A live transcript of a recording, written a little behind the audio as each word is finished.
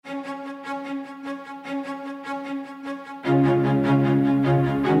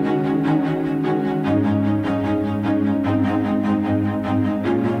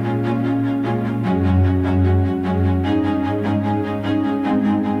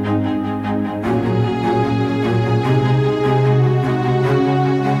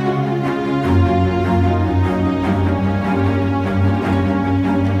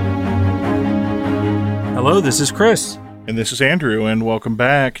Hello, this is Chris. And this is Andrew, and welcome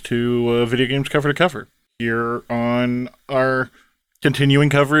back to Video Games Cover to Cover, here on our continuing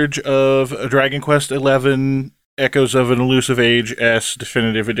coverage of Dragon Quest XI Echoes of an Elusive Age S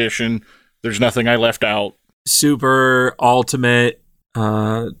Definitive Edition. There's nothing I left out. Super Ultimate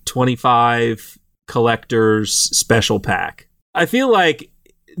 25 Collector's Special Pack. I feel like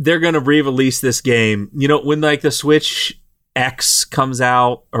they're going to re-release this game. You know, when like the Switch X comes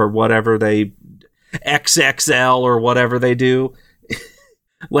out, or whatever they... XXL or whatever they do,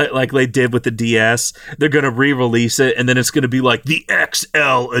 like they did with the DS, they're going to re-release it, and then it's going to be like the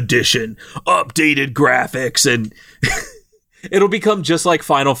XL edition, updated graphics, and it'll become just like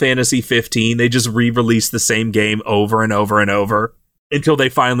Final Fantasy 15. They just re-release the same game over and over and over until they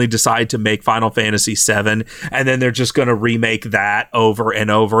finally decide to make Final Fantasy 7, and then they're just going to remake that over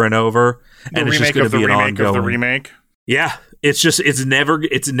and over and over, and it's just going to be an ongoing of the remake. Yeah, it's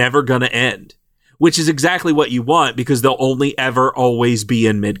never going to end. Which is exactly what you want, because they'll only ever always be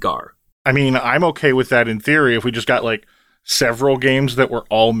in Midgar. I mean, I'm okay with that in theory if we just got, like, several games that were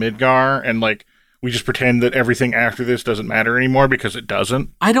all Midgar, and, like, we just pretend that everything after this doesn't matter anymore, because it doesn't.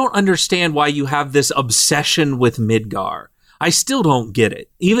 I don't understand why you have this obsession with Midgar. I still don't get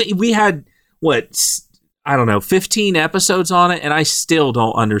it. Even we had, 15 episodes on it, and I still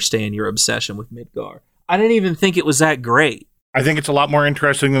don't understand your obsession with Midgar. I didn't even think it was that great. I think it's a lot more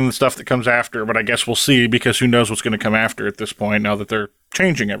interesting than the stuff that comes after, but I guess we'll see, because who knows what's going to come after at this point, now that they're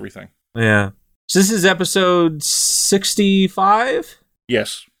changing everything. Yeah. So this is episode 65?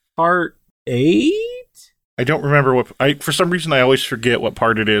 Yes. Part 8? I don't remember for some reason I always forget what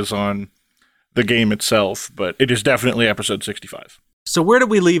part it is on the game itself, but it is definitely episode 65. So where did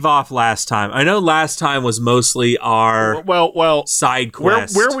we leave off last time? I know last time was mostly our side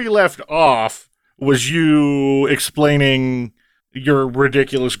quest. Where we left off was you explaining your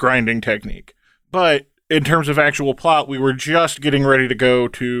ridiculous grinding technique. But in terms of actual plot, we were just getting ready to go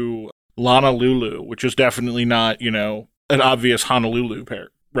to Honolulu, which is definitely not, an obvious Honolulu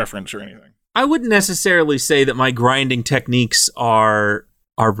reference or anything. I wouldn't necessarily say that my grinding techniques are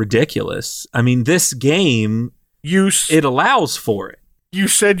ridiculous. I mean, this game, it allows for it. You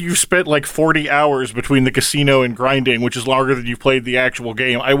said you spent like 40 hours between the casino and grinding, which is longer than you played the actual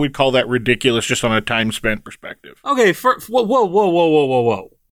game. I would call that ridiculous just on a time spent perspective. Okay,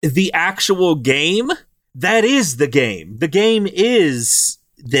 whoa. The actual game? That is the game. The game is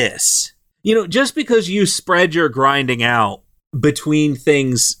this. Just because you spread your grinding out between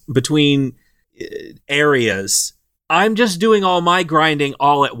areas, I'm just doing all my grinding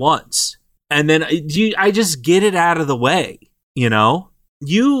all at once. And then I just get it out of the way,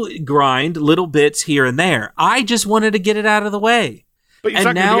 You grind little bits here and there. I just wanted to get it out of the way. But it's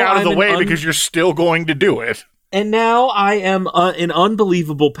not going to be out of the way because you're still going to do it. And now I am an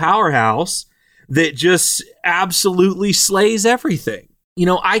unbelievable powerhouse that just absolutely slays everything.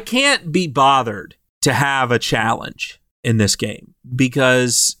 I can't be bothered to have a challenge in this game,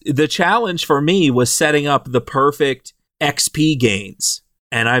 because the challenge for me was setting up the perfect XP gains,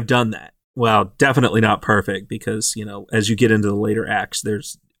 and I've done that. Well, definitely not perfect, because, as you get into the later acts,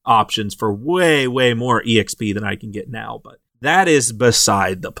 there's options for way, way more EXP than I can get now. But that is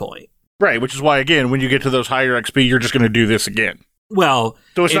beside the point. Right, which is why, again, when you get to those higher XP, you're just going to do this again. Well,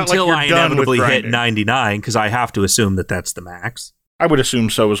 so it's until not like you're I inevitably done with hit grinding. 99, because I have to assume that that's the max. I would assume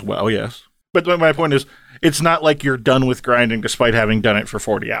so as well, yes. But my point is, it's not like you're done with grinding despite having done it for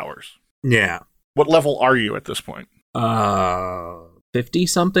 40 hours. Yeah. What level are you at this point?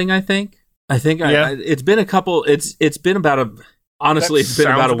 50-something, I think. It's been a couple. It's been about a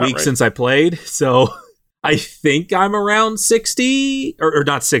week right. since I played, so I think I'm around 60 or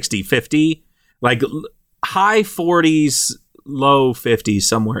not 60, 50, like high 40s, low 50s,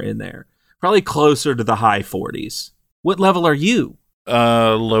 somewhere in there. Probably closer to the high 40s. What level are you?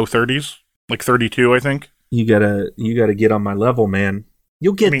 Low 30s, like 32, I think. You gotta get on my level, man.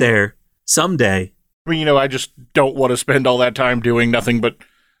 You'll get there someday. I just don't want to spend all that time doing nothing but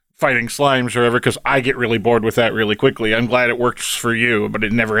fighting slimes or whatever, because I get really bored with that really quickly. I'm glad it works for you, but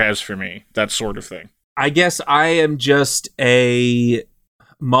it never has for me. That sort of thing. I guess I am just a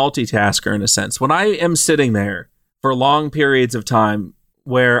multitasker in a sense. When I am sitting there for long periods of time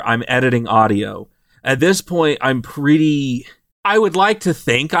where I'm editing audio, at this point I would like to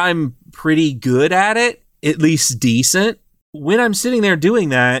think I'm pretty good at it, at least decent, when I'm sitting there doing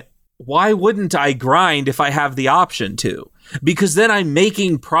that, why wouldn't I grind if I have the option to? Because then I'm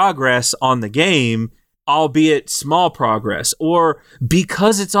making progress on the game, albeit small progress. Or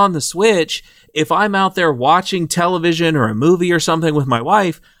because it's on the Switch, if I'm out there watching television or a movie or something with my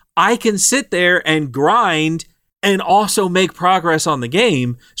wife, I can sit there and grind and also make progress on the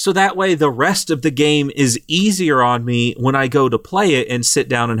game. So that way the rest of the game is easier on me when I go to play it and sit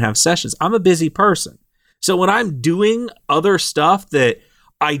down and have sessions. I'm a busy person. So when I'm doing other stuff that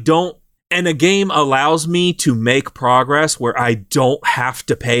I don't, and a game allows me to make progress where I don't have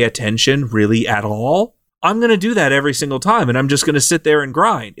to pay attention really at all, I'm going to do that every single time. And I'm just going to sit there and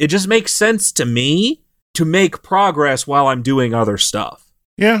grind. It just makes sense to me to make progress while I'm doing other stuff.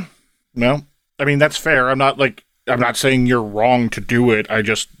 Yeah. No, I mean, that's fair. I'm not saying you're wrong to do it. I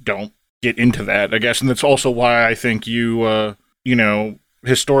just don't get into that, I guess. And that's also why I think you,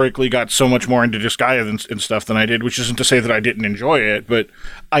 historically got so much more into Disgaea and stuff than I did, which isn't to say that I didn't enjoy it, but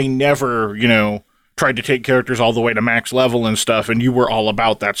I never, tried to take characters all the way to max level and stuff, and you were all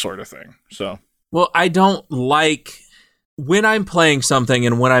about that sort of thing. So, well, I don't like when I'm playing something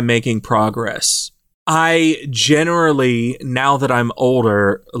and when I'm making progress. I generally, now that I'm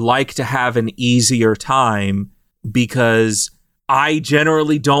older, like to have an easier time because I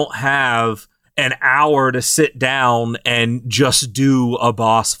generally don't have an hour to sit down and just do a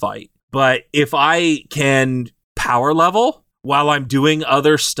boss fight. But if I can power level while I'm doing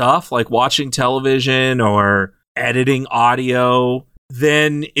other stuff like watching television or editing audio,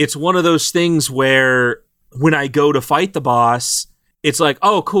 then it's one of those things where when I go to fight the boss, it's like,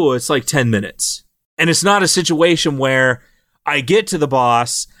 oh, cool, it's like 10 minutes. And it's not a situation where I get to the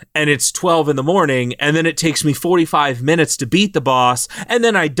boss and it's 12 in the morning and then it takes me 45 minutes to beat the boss and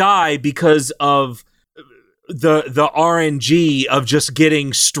then I die because of the RNG of just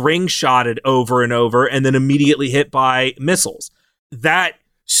getting string shotted over and over and then immediately hit by missiles. That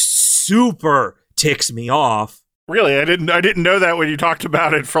super ticks me off. Really? I didn't know that when you talked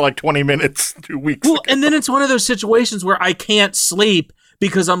about it for like 20 minutes 2 weeks ago. And then it's one of those situations where I can't sleep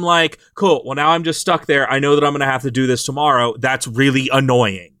because I'm like, cool, well, now I'm just stuck there. I know that I'm going to have to do this tomorrow. That's really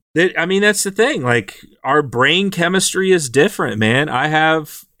annoying. I mean, that's the thing. Like, our brain chemistry is different, man. I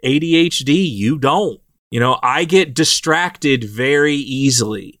have ADHD. You don't. I get distracted very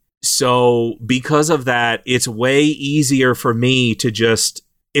easily. So because of that, it's way easier for me to just,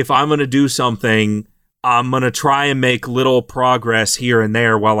 if I'm going to do something, I'm going to try and make little progress here and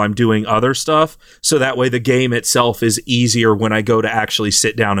there while I'm doing other stuff. So that way the game itself is easier when I go to actually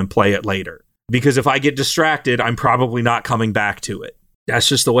sit down and play it later. Because if I get distracted, I'm probably not coming back to it. That's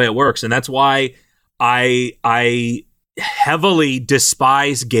just the way it works. And that's why I heavily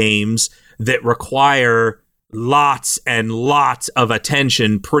despise games that require lots and lots of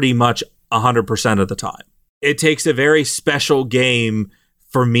attention pretty much 100% of the time. It takes a very special game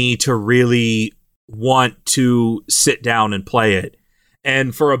for me to really want to sit down and play it.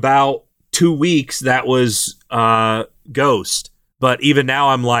 And for about 2 weeks, that was Ghost. But even now,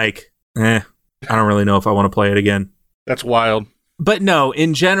 I'm like, I don't really know if I want to play it again. That's wild. But no,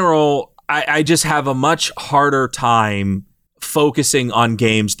 in general, I just have a much harder time focusing on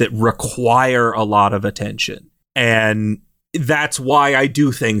games that require a lot of attention. And that's why I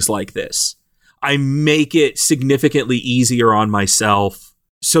do things like this. I make it significantly easier on myself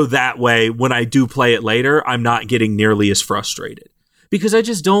so that way when I do play it later, I'm not getting nearly as frustrated. Because I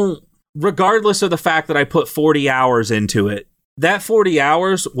just don't, regardless of the fact that I put 40 hours into it, that 40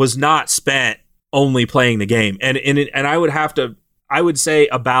 hours was not spent only playing the game. And I would say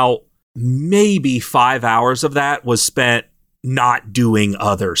about maybe 5 hours of that was spent not doing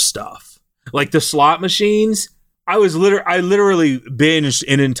other stuff. Like the slot machines, I literally binged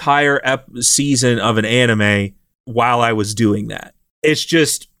an entire season of an anime while I was doing that. It's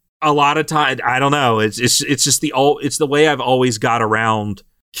just a lot of time. I don't know. It's just the way I've always got around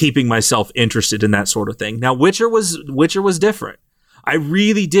keeping myself interested in that sort of thing. Now, Witcher was different. I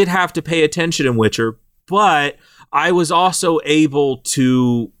really did have to pay attention in Witcher, but I was also able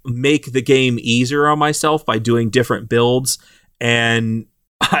to make the game easier on myself by doing different builds, and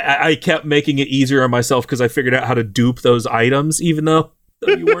I kept making it easier on myself because I figured out how to dupe those items, even though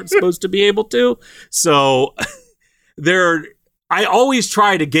you weren't supposed to be able to. So I always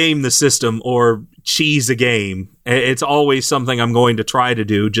try to game the system or cheese a game. It's always something I'm going to try to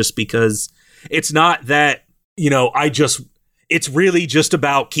do just because it's not that, it's really just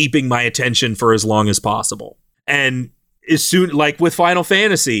about keeping my attention for as long as possible. And as soon, like with Final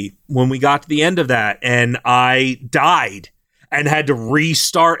Fantasy, when we got to the end of that and I died and had to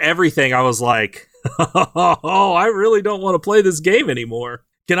restart everything, I was like, oh, I really don't want to play this game anymore.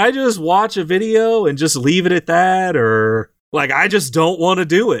 can I just watch a video and just leave it at that? Or like, I just don't want to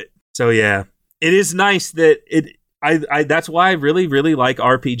do it. So yeah, it is nice that I that's why I really, really like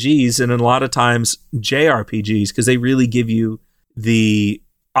RPGs and a lot of times JRPGs, because they really give you the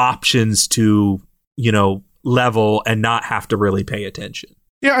options to, level and not have to really pay attention.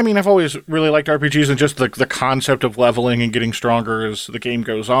 Yeah, I mean, I've always really liked RPGs and just the concept of leveling and getting stronger as the game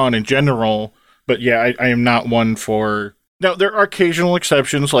goes on in general. But yeah, I am not one for... Now, there are occasional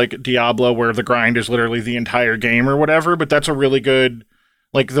exceptions like Diablo where the grind is literally the entire game or whatever, but that's a really good...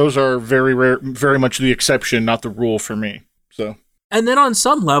 Like, those are very rare, very much the exception, not the rule for me. So, and then on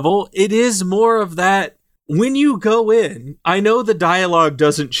some level, it is more of that, when you go in, I know the dialogue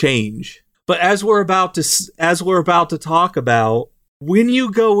doesn't change, but as we're about to talk about, when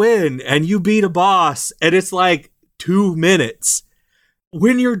you go in and you beat a boss and it's like 2 minutes,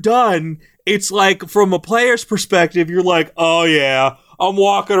 when you're done, it's like, from a player's perspective, you're like, oh yeah, I'm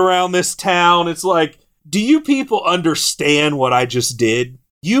walking around this town. It's like, do you people understand what I just did?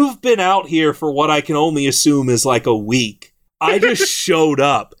 You've been out here for what I can only assume is like a week. I just showed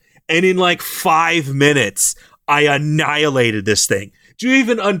up, and in like 5 minutes, I annihilated this thing. Do you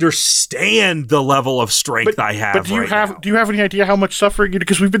even understand the level of strength I have? But do you have any idea how much suffering?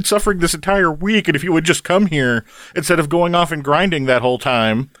 Because we've been suffering this entire week, and if you would just come here instead of going off and grinding that whole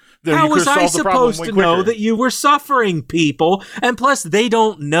time, then how you could was I solve the problem supposed way to quicker. know that you were suffering, people? And plus, they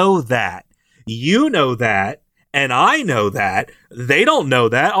don't know that. You know that. And I know that. They don't know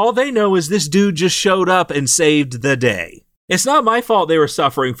that. All they know is this dude just showed up and saved the day. It's not my fault they were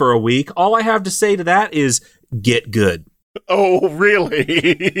suffering for a week. All I have to say to that is, get good. Oh,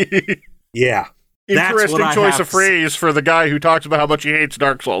 really? Yeah. Interesting choice of phrase for the guy who talks about how much he hates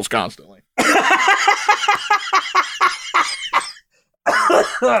Dark Souls constantly.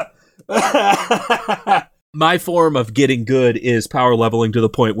 My form of getting good is power leveling to the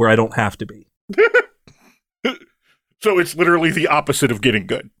point where I don't have to be. So it's literally the opposite of getting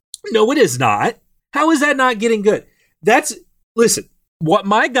good. No, it is not. How is that not getting good? Listen, what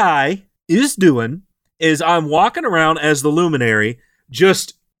my guy is doing is I'm walking around as the Luminary,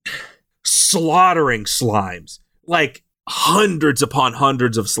 just slaughtering slimes. Like hundreds upon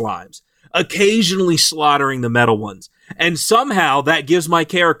hundreds of slimes. Occasionally slaughtering the metal ones. And somehow that gives my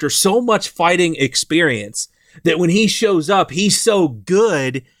character so much fighting experience that when he shows up, he's so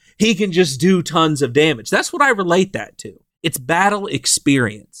good, he can just do tons of damage. That's what I relate that to. It's battle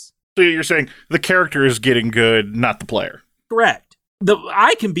experience. So you're saying the character is getting good, not the player. Correct.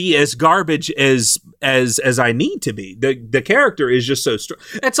 I can be as garbage as I need to be. The character is just so strong.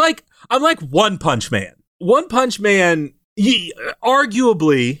 It's like, I'm like One Punch Man. One Punch Man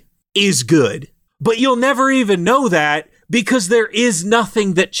arguably is good, but you'll never even know that because there is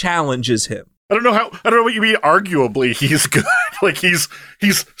nothing that challenges him. I don't know what you mean. Arguably, he's good. Like he's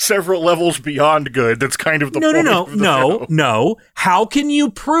several levels beyond good. That's kind of the point. No. How can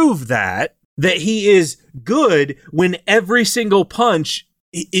you prove that he is good when every single punch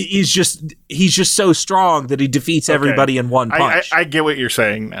is he's just so strong that he defeats everybody in one punch? I get what you're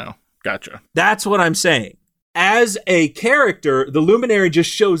saying now. Gotcha. That's what I'm saying. As a character, the Luminary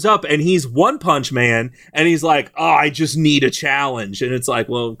just shows up and he's One Punch Man and he's like, oh, I just need a challenge. And it's like,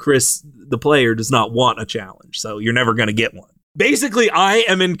 well, Chris, the player, does not want a challenge, so you're never going to get one. Basically, I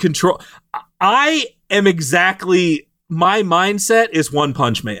am in control. My mindset is One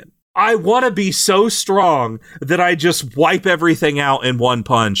Punch Man. I want to be so strong that I just wipe everything out in one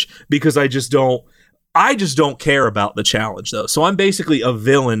punch because I just don't care about the challenge, though. So I'm basically a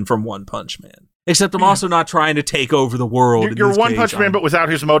villain from One Punch Man. Except I'm also not trying to take over the world. You're One Punch Man, but without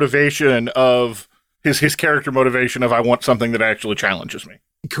his motivation of his character motivation of I want something that actually challenges me.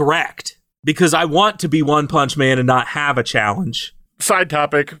 Correct. Because I want to be One Punch Man and not have a challenge. Side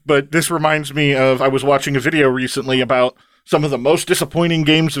topic, but this reminds me of I was watching a video recently about some of the most disappointing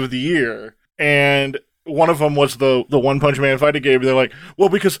games of the year, and one of them was the One Punch Man fighting game. They're like, well,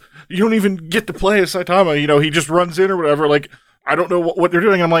 because you don't even get to play as Saitama, he just runs in or whatever. Like, I don't know what they're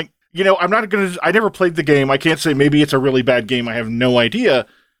doing. I'm like, I never played the game. I can't say maybe it's a really bad game. I have no idea.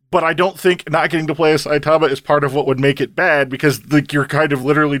 But I don't think not getting to play as Saitama is part of what would make it bad, because you're kind of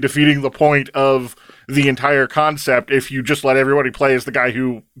literally defeating the point of the entire concept if you just let everybody play as the guy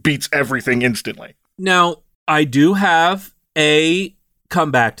who beats everything instantly. Now, I do have a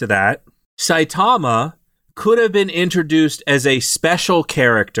comeback to that. Saitama could have been introduced as a special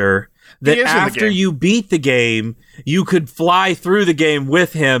character that after you beat the game, you could fly through the game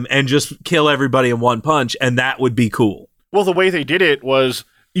with him and just kill everybody in one punch, and that would be cool. Well, the way they did it was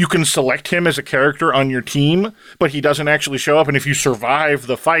you can select him as a character on your team, but he doesn't actually show up, and if you survive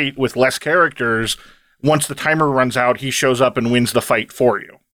the fight with less characters, once the timer runs out, he shows up and wins the fight for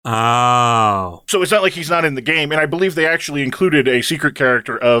you. Oh. So it's not like he's not in the game. And I believe they actually included a secret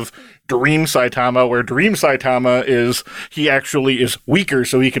character of Dream Saitama, where Dream Saitama he actually is weaker,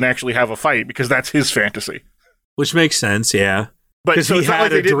 so he can actually have a fight, because that's his fantasy. Which makes sense, yeah. Because so he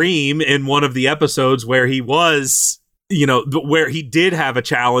had a dream in one of the episodes where he was, where he did have a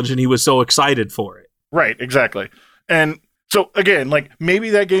challenge and he was so excited for it. Right, exactly. And so, again, like,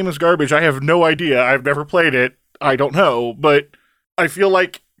 maybe that game is garbage. I have no idea. I've never played it. I don't know. But I feel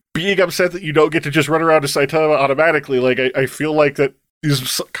like being upset that you don't get to just run around to Saitama automatically, like, I feel like that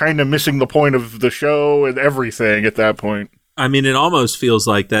is kind of missing the point of the show and everything at that point. I mean, it almost feels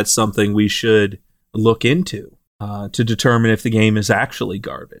like that's something we should look into to determine if the game is actually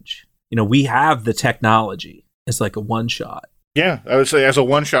garbage. We have the technology. It's like a one-shot. Yeah, I would say as a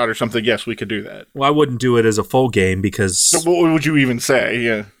one-shot or something, yes, we could do that. Well, I wouldn't do it as a full game because... So what would you even say?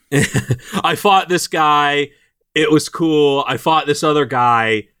 Yeah. I fought this guy. It was cool. I fought this other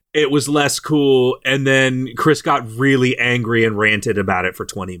guy. It was less cool. And then Chris got really angry and ranted about it for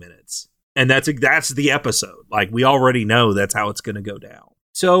 20 minutes. And that's the episode. Like, we already know that's how it's going to go down.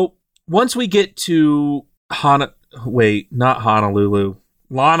 So once we get to not Honolulu.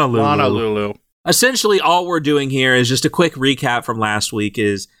 Honolulu. Essentially, all we're doing here is just a quick recap from last week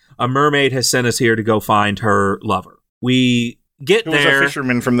is a mermaid has sent us here to go find her lover. We get there. It was a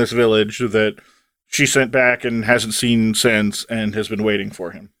fisherman from this village that she sent back and hasn't seen since and has been waiting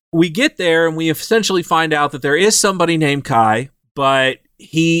for him. We get there and we essentially find out that there is somebody named Kai, but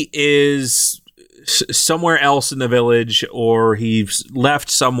he is somewhere else in the village, or he's left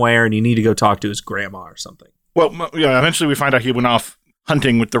somewhere and you need to go talk to his grandma or something. Well, yeah, eventually we find out he went off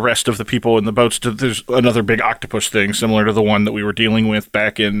hunting with the rest of the people in the boats. There's another big octopus thing similar to the one that we were dealing with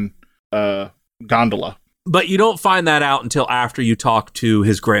back in Gondola. But you don't find that out until after you talk to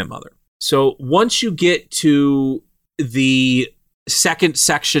his grandmother. So once you get to the second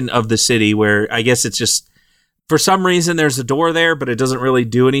section of the city, where I guess it's just, for some reason there's a door there, but it doesn't really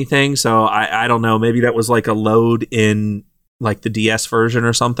do anything. So I don't know. Maybe that was like a load in like the DS version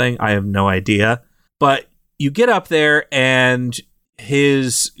or something. I have no idea. But you get up there and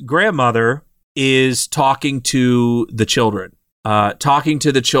his grandmother is talking to the children. About,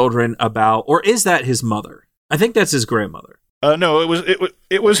 or is that his mother? I think that's his grandmother. No,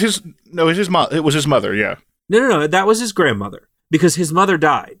 it was his mother. Yeah. No, that was his grandmother because his mother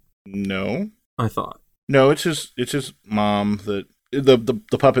died. No, I thought. No, it's his mom. The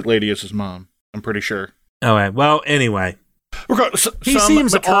puppet lady is his mom. I'm pretty sure. Okay. Well, anyway, he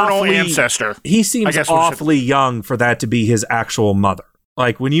seems maternal ancestor. He seems awfully young for that to be his actual mother.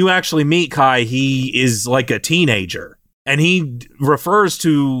 Like when you actually meet Kai, he is like a teenager. And he refers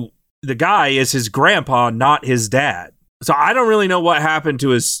to the guy as his grandpa, not his dad. So I don't really know what happened to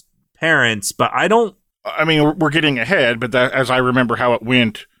his parents, but I mean, we're getting ahead, but that, as I remember how it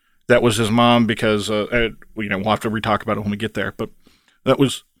went, that was his mom because, we'll have to re-talk about it when we get there. But that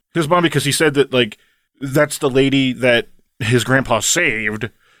was his mom because he said that, like, that's the lady that his grandpa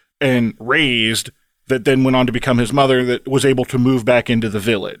saved and raised that then went on to become his mother that was able to move back into the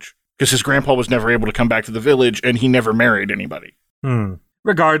village. Because his grandpa was never able to come back to the village, and he never married anybody.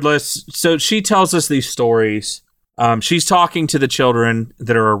 Regardless, so she tells us these stories. She's talking to the children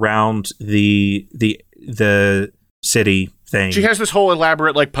that are around the city thing. She has this whole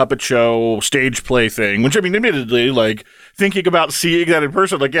elaborate, like, puppet show, stage play thing, which, I mean, admittedly, like, thinking about seeing that in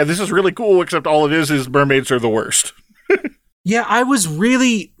person, like, yeah, this is really cool, except all it is mermaids are the worst. Yeah, I was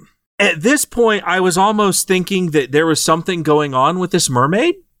really... At this point, I was almost thinking that there was something going on with this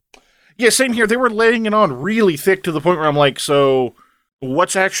mermaid. Yeah, same here. They were laying it on really thick to the point where I'm like, so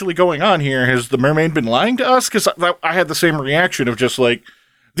what's actually going on here? Has the mermaid been lying to us? Because I had the same reaction of just like,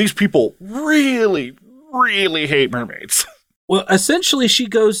 these people really, really hate mermaids. Well, essentially, she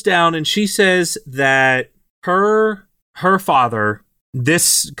goes down and she says that her father,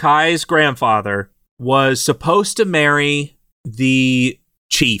 this Kai's grandfather, was supposed to marry the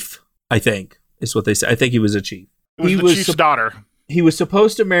chief, I think, is what they say. I think he was a chief. He was the chief's daughter. He was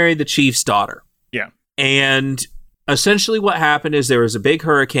supposed to marry the chief's daughter. Yeah. And essentially what happened is there was a big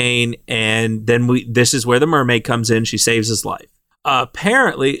hurricane, and then this is where the mermaid comes in. She saves his life.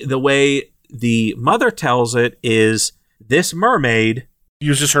 Apparently, the way the mother tells it is this mermaid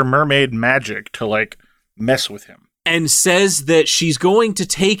uses her mermaid magic to, like, mess with him. And says that she's going to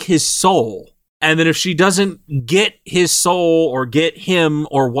take his soul. And that if she doesn't get his soul or get him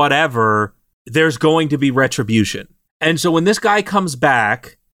or whatever, there's going to be retribution. And so when this guy comes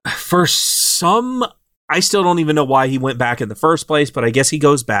back, I still don't even know why he went back in the first place, but I guess he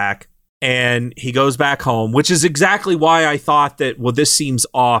goes back. and he goes back home, which is exactly why I thought that, well, this seems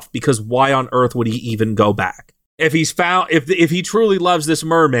off, because why on earth would he even go back? If he truly loves this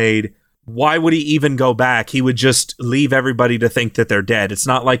mermaid, why would he even go back? He would just leave everybody to think that they're dead. It's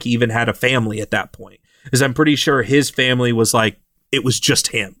not like he even had a family at that point, because I'm pretty sure his family was like, it was just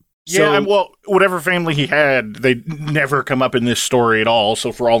him. Yeah, well, whatever family he had, they never come up in this story at all.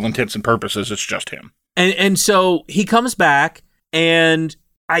 So for all intents and purposes, it's just him. And so he comes back, and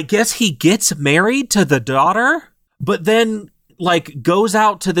I guess he gets married to the daughter, but then like goes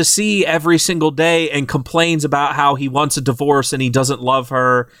out to the sea every single day and complains about how he wants a divorce and he doesn't love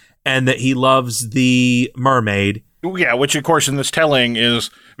her and that he loves the mermaid. Yeah, which of course in this telling is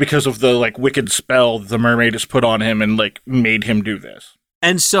because of the like wicked spell the mermaid has put on him and like made him do this.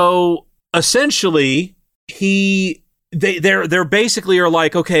 And so essentially they're basically are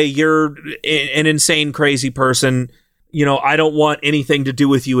like, okay, you're an insane, crazy person. You know, I don't want anything to do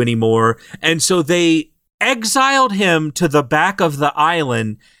with you anymore. And so they exiled him to the back of the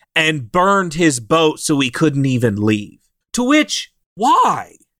island and burned his boat so he couldn't even leave. To which,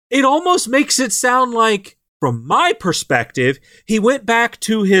 why? It almost makes it sound like, from my perspective, he went back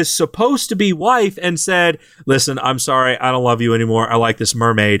to his supposed-to-be wife and said, listen, I'm sorry, I don't love you anymore. I like this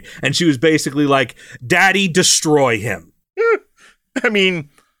mermaid. And she was basically like, Daddy, destroy him. I mean,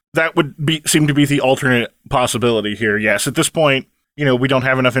 that would seem to be the alternate possibility here. Yes, at this point, you know, we don't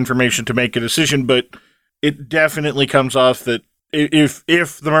have enough information to make a decision, but it definitely comes off that if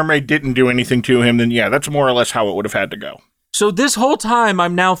the mermaid didn't do anything to him, then yeah, that's more or less how it would have had to go. So this whole time,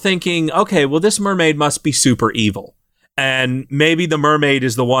 I'm now thinking, okay, well, this mermaid must be super evil. And maybe the mermaid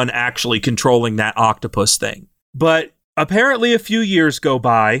is the one actually controlling that octopus thing. But apparently a few years go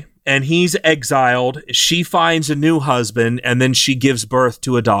by, and he's exiled. She finds a new husband, and then she gives birth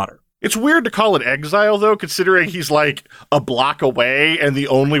to a daughter. It's weird to call it exile, though, considering he's like a block away, and the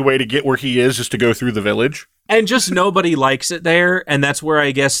only way to get where he is to go through the village. And just nobody likes it there, and that's where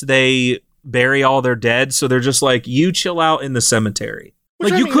I guess they bury all their dead, so they're just like, you chill out in the cemetery.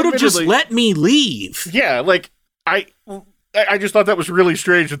 Which, like, you could have just let me leave. Yeah, like, I just thought that was really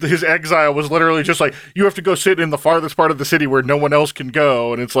strange that his exile was literally just like, you have to go sit in the farthest part of the city where no one else can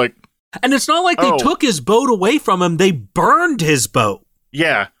go, and it's like... And it's not like they took his boat away from him, they burned his boat.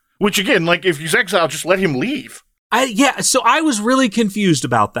 Yeah. Which, again, like, if he's exiled, just let him leave. So I was really confused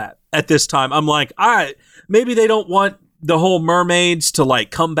about that at this time. I'm like, all right, maybe they don't want the whole mermaids to,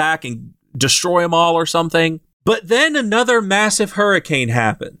 like, come back and destroy them all or something. But then another massive hurricane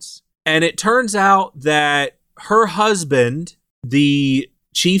happens. And it turns out that her husband, the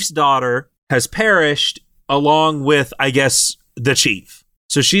chief's daughter, has perished along with, I guess, the chief.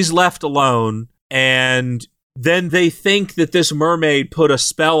 So she's left alone, and... then they think that this mermaid put a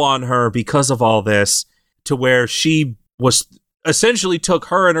spell on her because of all this, to where she was essentially took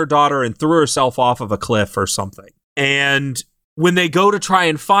her and her daughter and threw herself off of a cliff or something. And when they go to try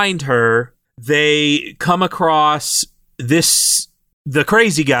and find her, they come across the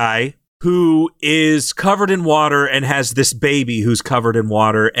crazy guy who is covered in water and has this baby who's covered in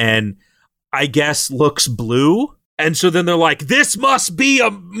water and I guess looks blue. And so then they're like, this must be a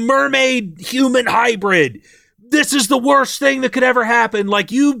mermaid human hybrid. This is the worst thing that could ever happen.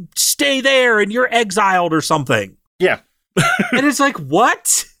 Like, you stay there and you're exiled or something. Yeah. And it's like,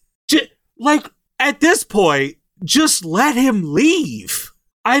 what? Like, at this point, just let him leave.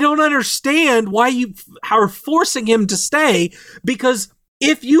 I don't understand why you are forcing him to stay, because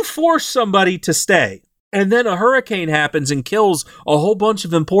if you force somebody to stay and then a hurricane happens and kills a whole bunch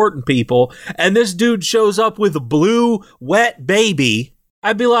of important people and this dude shows up with a blue, wet baby,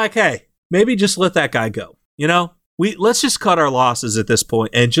 I'd be like, hey, maybe just let that guy go. You know, let's just cut our losses at this point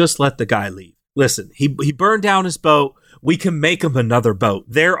and just let the guy leave. Listen, he burned down his boat. We can make him another boat.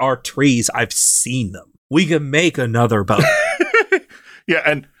 There are trees. I've seen them. We can make another boat. Yeah,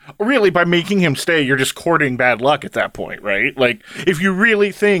 and really by making him stay, you're just courting bad luck at that point, right? Like, if you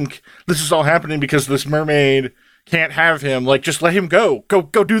really think this is all happening because this mermaid can't have him, like, just let him go.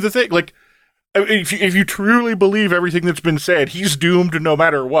 Go do the thing. Like, if you truly believe everything that's been said, he's doomed no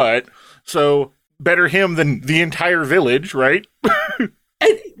matter what. So... better him than the entire village, right?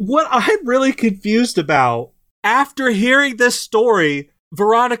 And what I'm really confused about, after hearing this story,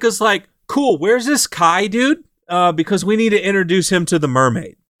 Veronica's like, cool, where's this Kai dude? Because we need to introduce him to the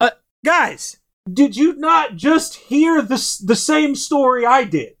mermaid. Guys, did you not just hear the same story I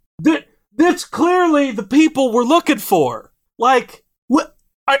did? That's clearly the people we're looking for. Like, what?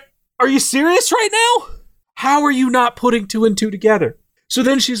 Are you serious right now? How are you not putting two and two together? So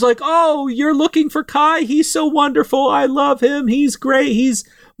then she's like, oh, you're looking for Kai? He's so wonderful. I love him. He's great. He's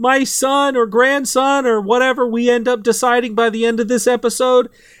my son or grandson or whatever we end up deciding by the end of this episode.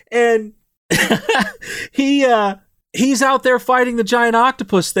 And he's out there fighting the giant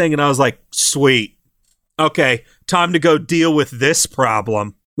octopus thing. And I was like, sweet. Okay, time to go deal with this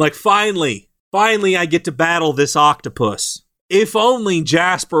problem. Like, finally, I get to battle this octopus. If only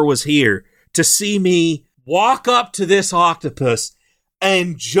Jasper was here to see me walk up to this octopus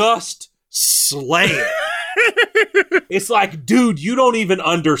and just slay it. It's like, dude, you don't even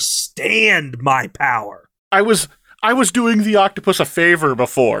understand my power. I was doing the octopus a favor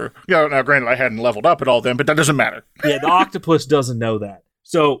before. Now, granted, I hadn't leveled up at all then, but that doesn't matter. Yeah, the octopus doesn't know that.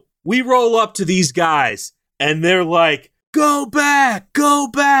 So we roll up to these guys, and they're like, go back, go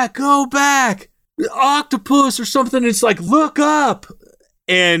back, go back. The octopus or something. It's like, look up.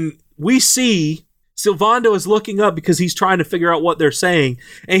 And we see Sylvando is looking up because he's trying to figure out what they're saying,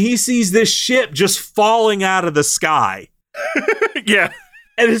 and he sees this ship just falling out of the sky. Yeah.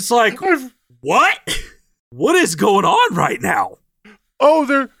 And it's like, what? What is going on right now?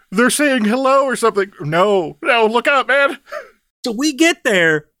 Oh, they're saying hello or something. No, look up, man. So we get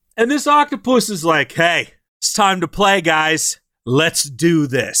there, and this octopus is like, hey, it's time to play, guys. Let's do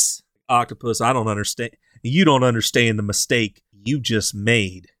this. Octopus, I don't understand. You don't understand the mistake you just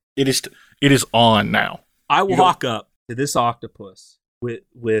made. It is on now. I walk up to this octopus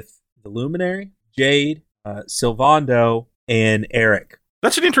with the Luminary, Jade, Sylvando, and Eric.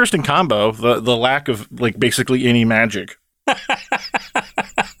 That's an interesting combo. The lack of like basically any magic.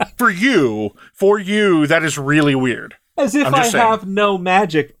 For you, that is really weird. As if I have no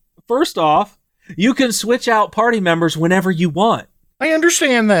magic. First off, you can switch out party members whenever you want. I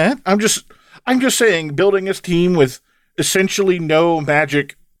understand that. I'm just saying, building this team with essentially no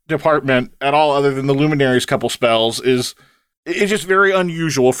magic department at all other than the Luminary's couple spells is just very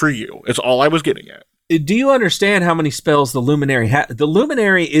unusual for you. It's all I was getting at. Do you understand how many spells the Luminary has? The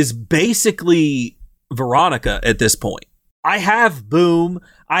Luminary is basically Veronica at this point. I have Boom.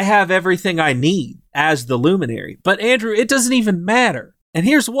 I have everything I need as the Luminary. But Andrew, it doesn't even matter. And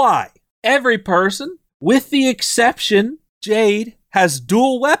here's why. Every person, with the exception, Jade, has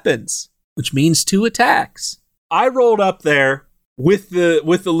dual weapons, which means 2 attacks. I rolled up there with the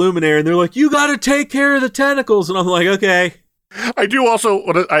Luminary, and they're like, you gotta take care of the tentacles. And I'm like, okay. I do also,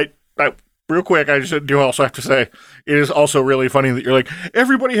 real quick, I just do also have to say, it is also really funny that you're like,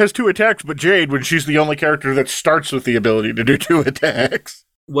 everybody has 2 attacks but Jade, when she's the only character that starts with the ability to do 2 attacks.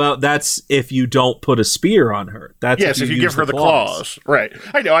 Well, that's if you don't put a spear on her. That's if you give her the claws. Right.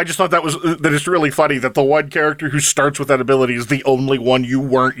 I know, I just thought that it's really funny that the one character who starts with that ability is the only one you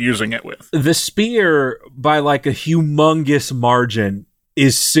weren't using it with. The spear, by like a humongous margin,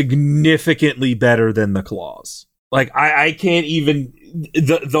 is significantly better than the claws. Like, I can't even...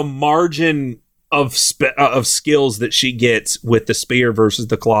 The margin of skills that she gets with the spear versus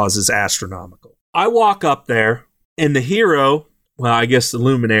the claws is astronomical. I walk up there, and the hero, well, I guess the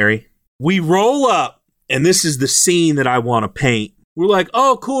Luminary, we roll up, and this is the scene that I want to paint. We're like,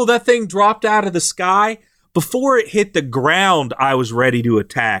 oh, cool, that thing dropped out of the sky. Before it hit the ground, I was ready to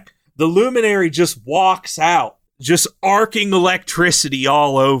attack. The Luminary just walks out, just arcing electricity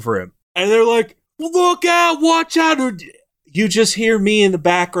all over him. And they're like, look out, watch out. You just hear me in the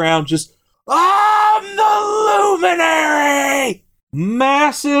background just, I'm the Luminary!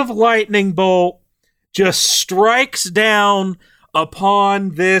 Massive lightning bolt just strikes down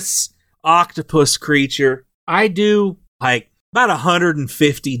upon this octopus creature. I do like about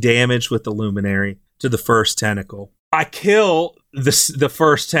 150 damage with the Luminary to the first tentacle. I kill the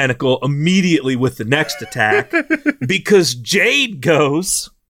first tentacle immediately with the next attack because Jade goes.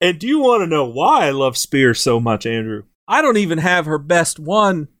 And do you want to know why I love Spear so much, Andrew? I don't even have her best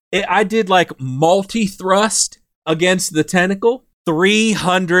one. I did like multi-thrust against the tentacle.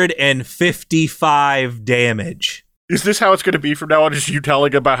 355 damage. Is this how it's going to be from now on? Just you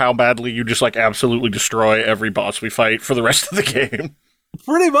telling about how badly you just like absolutely destroy every boss we fight for the rest of the game?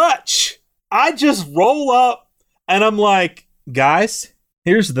 Pretty much. I just roll up and I'm like, guys,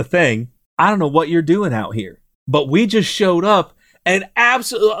 here's the thing. I don't know what you're doing out here, but we just showed up and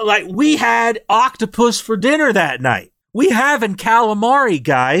absolutely, like, we had octopus for dinner that night. We having calamari,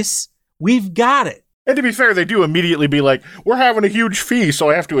 guys. We've got it. And to be fair, they do immediately be like, we're having a huge feast, so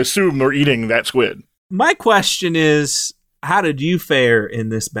I have to assume they're eating that squid. My question is, how did you fare in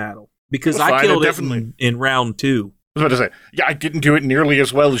this battle? Because I killed it in round 2. I was about to say, yeah, I didn't do it nearly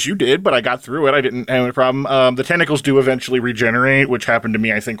as well as you did, but I got through it. I didn't have any problem. The tentacles do eventually regenerate, which happened to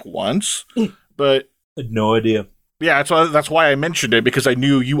me, I think, once. But I had no idea. Yeah, that's why I mentioned it, because I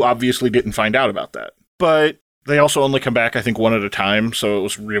knew you obviously didn't find out about that. But They also only come back, I think, one at a time, so it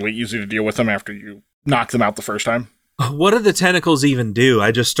was really easy to deal with them after you knock them out the first time. What do the tentacles even do?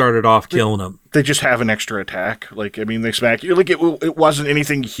 I just started off killing them. They just have an extra attack. Like, I mean, they smack you. Like, it wasn't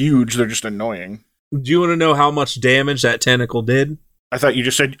anything huge. They're just annoying. Do you want to know how much damage that tentacle did? I thought you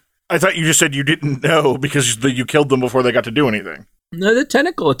just said you didn't know because you killed them before they got to do anything. No, the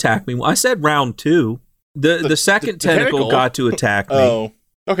tentacle attacked me. I said round 2. The second tentacle got to attack me. Oh,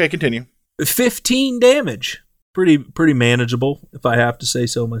 okay, continue. 15 damage. Pretty manageable, if I have to say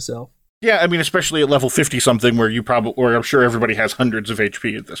so myself. Yeah, I mean, especially at level 50-something where I'm sure everybody has hundreds of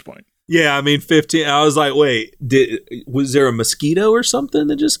HP at this point. Yeah, I mean, 15. I was like, wait, was there a mosquito or something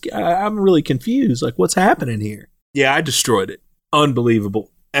that just... I'm really confused. Like, what's happening here? Yeah, I destroyed it.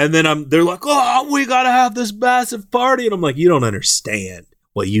 Unbelievable. And then they're like, oh, we gotta have this massive party. And I'm like, you don't understand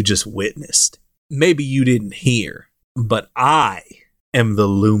what you just witnessed. Maybe you didn't hear, but I am the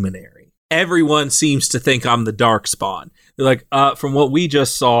Luminary. Everyone seems to think I'm the Darkspawn. They're like, from what we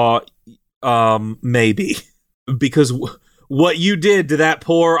just saw, maybe. Because what you did to that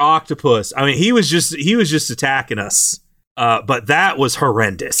poor octopus, I mean, he was just attacking us. But that was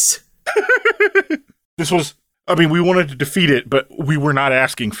horrendous. We wanted to defeat it, but we were not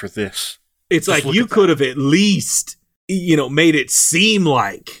asking for this. It's just like you could have at least, made it seem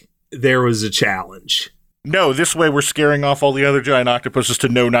like there was a challenge. No, this way we're scaring off all the other giant octopuses to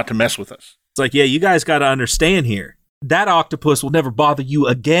know not to mess with us. It's like, yeah, you guys got to understand here. That octopus will never bother you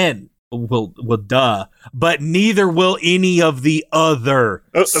again. Well, duh. But neither will any of the other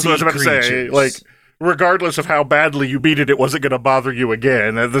That's what I was about to say. Like, regardless of how badly you beat it, it wasn't going to bother you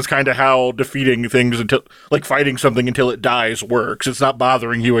again. That's kind of how defeating things fighting something until it dies works. It's not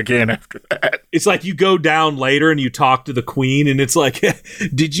bothering you again after that. It's like you go down later and you talk to the queen and it's like,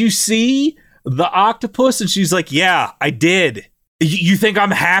 did you see the octopus? And she's like, yeah, I did. You think I'm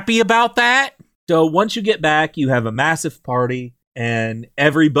happy about that? So once you get back, you have a massive party and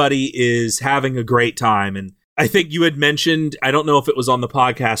everybody is having a great time. And I think you had mentioned, I don't know if it was on the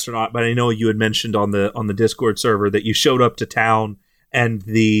podcast or not, but I know you had mentioned on the Discord server that you showed up to town and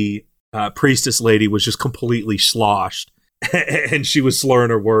the priestess lady was just completely sloshed and she was slurring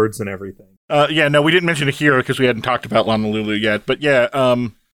her words and everything. No, we didn't mention Akira because we hadn't talked about Honolulu yet. But yeah,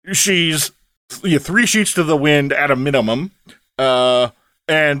 she's 3 sheets to the wind at a minimum. But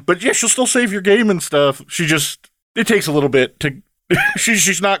yeah, she'll still save your game and stuff. It takes a little bit to...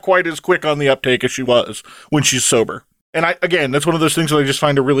 she's not quite as quick on the uptake as she was when she's sober. And that's one of those things that I just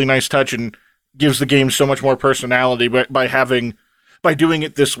find a really nice touch and gives the game so much more personality by doing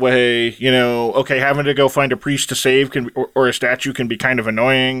it this way. Having to go find a priest to save or a statue can be kind of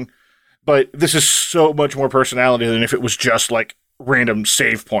annoying, but this is so much more personality than if it was just like random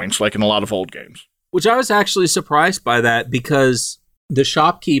save points like in a lot of old games. Which I was actually surprised by that because the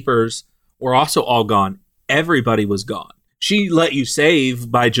shopkeepers were also all gone. Everybody was gone. She let you save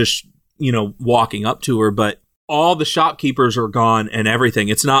by just, walking up to her, but all the shopkeepers are gone and everything.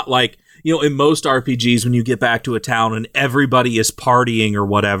 It's not like, in most RPGs, when you get back to a town and everybody is partying or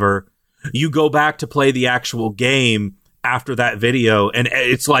whatever, you go back to play the actual game after that video and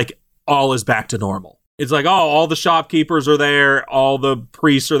it's like all is back to normal. It's like, oh, all the shopkeepers are there, all the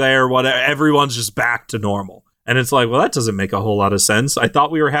priests are there, whatever. Everyone's just back to normal. And it's like, well, that doesn't make a whole lot of sense. I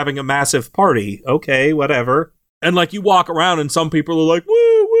thought we were having a massive party. Okay, whatever. And like you walk around and some people are like,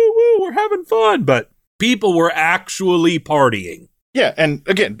 woo, woo, woo, we're having fun. But people were actually partying. Yeah, and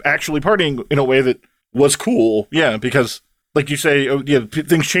again, actually partying in a way that was cool. Yeah, because like you say,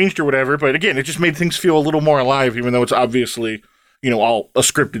 things changed or whatever. But again, it just made things feel a little more alive, even though it's obviously, all a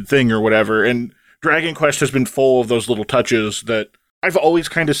scripted thing or whatever. And Dragon Quest has been full of those little touches that I've always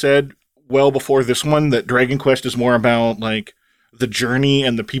kind of said well before this one, that Dragon Quest is more about like the journey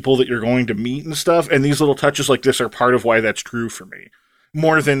and the people that you're going to meet and stuff. And these little touches like this are part of why that's true for me.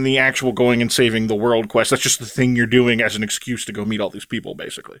 More than the actual going and saving the world quest. That's just the thing you're doing as an excuse to go meet all these people,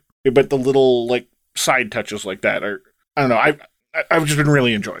 basically. But the little like side touches like that are, I don't know, I've just been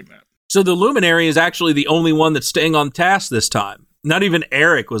really enjoying that. So the Luminary is actually the only one that's staying on task this time. Not even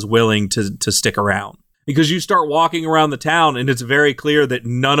Eric was willing to stick around. Because you start walking around the town and it's very clear that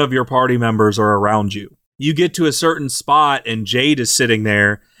none of your party members are around you. You get to a certain spot and Jade is sitting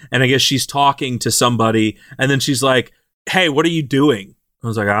there and I guess she's talking to somebody and then she's like, hey, what are you doing? I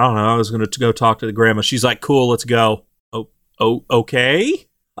was like, I don't know. I was going to go talk to the grandma. She's like, cool, let's go. Oh, okay.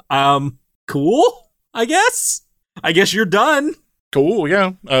 Cool, I guess. I guess you're done. Cool,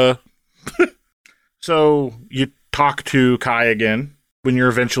 yeah. So you talk to Kai again when you're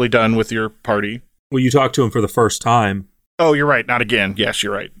eventually done with your party. Well, you talked to him for the first time. Oh, you're right. Not again. Yes,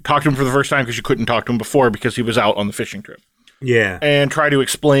 you're right. Talked to him for the first time because you couldn't talk to him before because he was out on the fishing trip. Yeah. and try to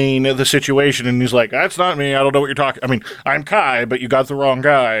explain the situation. And he's like, that's not me. I don't know what you're talking. I mean, I'm Kai, but you got the wrong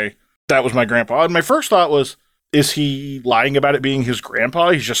guy. That was my grandpa. And my first thought was, is he lying about it being his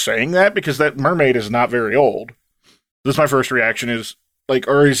grandpa? He's just saying that because that mermaid is not very old. This is my first reaction is like,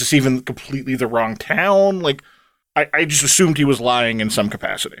 or is this even completely the wrong town? Like, I just assumed he was lying in some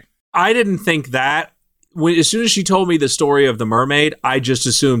capacity. I didn't think that. As soon as she told me the story of the mermaid, I just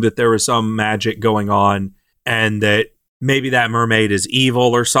assumed that there was some magic going on and that maybe that mermaid is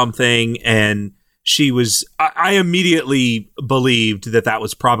evil or something. And she was, I immediately believed that that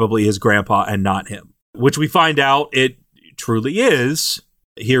was probably his grandpa and not him, which we find out it truly is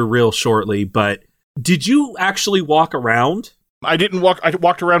here real shortly. But did you actually walk around? I didn't walk. I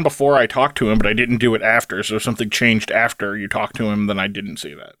walked around before I talked to him, but I didn't do it after. So if something changed after you talked to him, then I didn't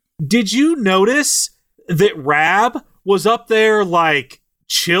see that. Did you notice that Rab was up there, like,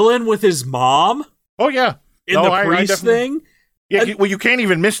 chilling with his mom? Oh, yeah. In the priest thing? Yeah, well, you can't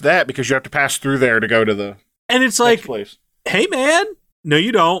even miss that because you have to pass through there to go to the and it's like, place. Hey, man. No,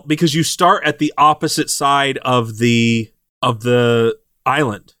 you don't, because you start at the opposite side of the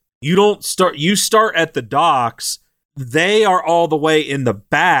island. You start at the docks. They are all the way in the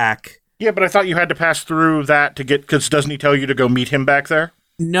back. Yeah, but I thought you had to pass through that to get, because doesn't he tell you to go meet him back there?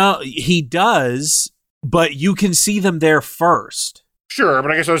 No, he does, but you can see them there first. Sure,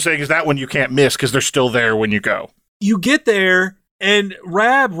 but I guess what I was saying is that one you can't miss because they're still there when you go. You get there, and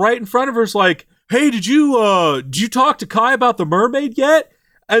Rab right in front of her is like, hey, did you talk to Kai about the mermaid yet?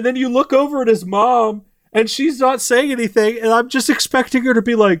 And then you look over at his mom, and she's not saying anything, and I'm just expecting her to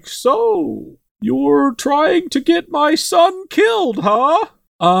be like, so, you're trying to get my son killed, huh?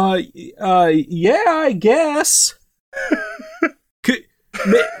 Yeah, I guess.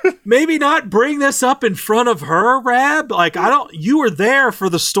 Maybe not bring this up in front of her, Rab. Like, you were there for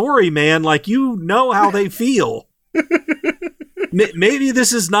the story, man. Like, you know how they feel. Maybe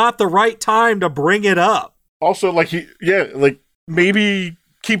this is not the right time to bring it up. Also, maybe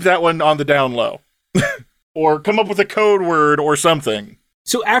keep that one on the down low. Or come up with a code word or something.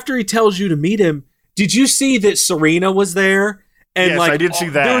 So after he tells you to meet him, did you see that Serena was there? And yes, I did see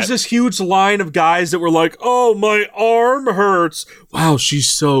that. There was this huge line of guys that were like, oh, my arm hurts. Wow, she's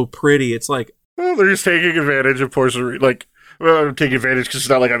so pretty. It's like... Well, they're just taking advantage of poor Serena. Like, taking advantage because it's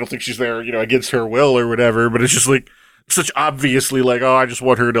not like I don't think she's there, against her will or whatever. But it's just like, such obviously like, oh, I just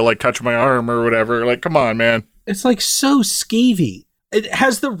want her to like touch my arm or whatever. Like, come on, man. It's like so skeevy.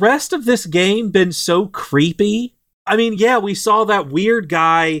 Has the rest of this game been so creepy? I mean, yeah, we saw that weird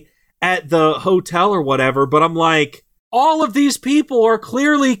guy at the hotel or whatever, but I'm like... All of these people are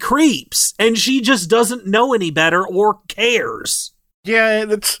clearly creeps, and she just doesn't know any better or cares. Yeah,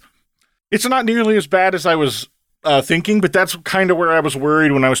 it's not nearly as bad as I was thinking, but that's kind of where I was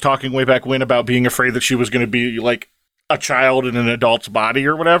worried when I was talking way back when about being afraid that she was going to be like a child in an adult's body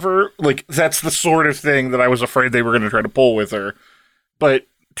or whatever. Like, that's the sort of thing that I was afraid they were going to try to pull with her, but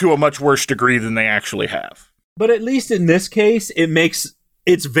to a much worse degree than they actually have. But at least in this case,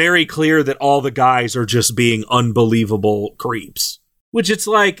 it's very clear that all the guys are just being unbelievable creeps. Which it's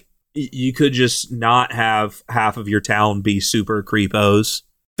like, you could just not have half of your town be super creepos.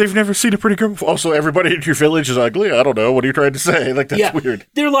 They've never seen a pretty girl before. Also, everybody in your village is ugly. I don't know. What are you trying to say? Like, that's weird.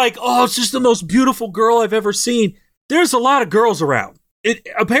 They're like, oh, it's just the most beautiful girl I've ever seen. There's a lot of girls around.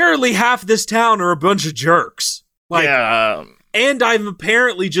 Apparently, half this town are a bunch of jerks. Like, yeah. And I'm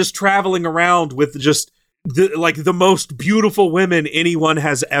apparently just traveling around with just... the most beautiful women anyone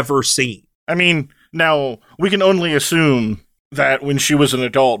has ever seen. I mean, now, we can only assume that when she was an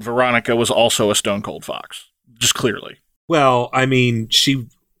adult, Veronica was also a stone cold fox. Just clearly. Well, I mean, she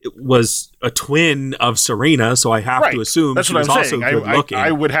was a twin of Serena, so I have to assume that's she what was I'm also saying. good looking.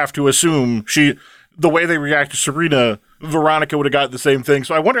 I would have to assume the way they react to Serena, Veronica would have gotten the same thing.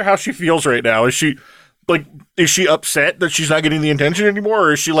 So I wonder how she feels right now. Is she upset that she's not getting the attention anymore?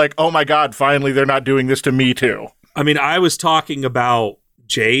 Or is she like, oh my God, finally they're not doing this to me too? I mean, I was talking about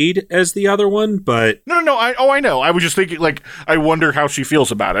Jade as the other one, but... No, I know. I was just thinking, like, I wonder how she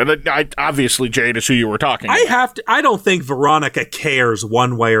feels about it. Obviously, Jade is who you were talking about. I don't think Veronica cares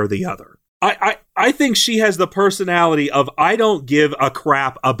one way or the other. I think she has the personality of, I don't give a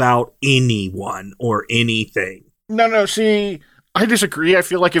crap about anyone or anything. No, see... I disagree. I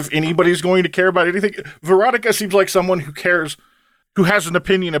feel like if anybody's going to care about anything, Veronica seems like someone who cares, who has an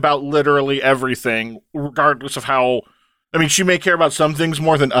opinion about literally everything, regardless of how... I mean, she may care about some things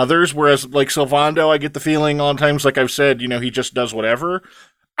more than others, whereas, like, Sylvando, I get the feeling a lot of times, like I've said, he just does whatever.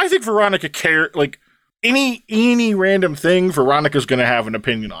 I think Veronica like, any random thing, Veronica's going to have an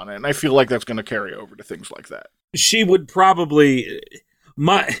opinion on it, and I feel like that's going to carry over to things like that. She would probably...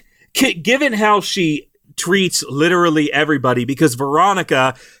 Given how she treats literally everybody, because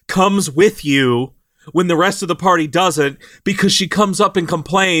Veronica comes with you when the rest of the party doesn't, because she comes up and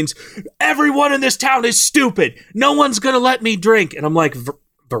complains, everyone in this town is stupid. No one's going to let me drink. And I'm like,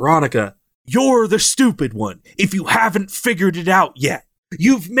 Veronica, you're the stupid one if you haven't figured it out yet.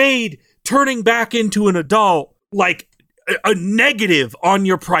 You've made turning back into an adult like a negative on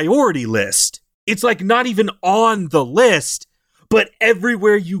your priority list. It's like not even on the list, but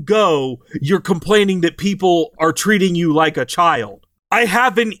everywhere you go, you're complaining that people are treating you like a child. I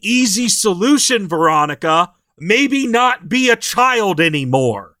have an easy solution, Veronica. Maybe not be a child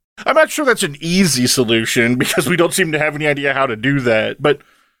anymore. I'm not sure that's an easy solution because we don't seem to have any idea how to do that. But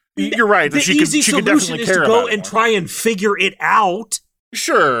you're right. The she easy can solution definitely is care to go about and try and figure it out.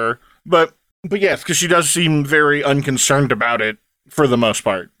 Sure, but yes, because she does seem very unconcerned about it for the most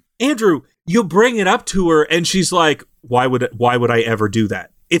part. Andrew, you bring it up to her, and she's like, "Why would I ever do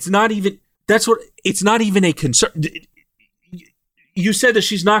that?" It's not even. It's not even a concern. You said that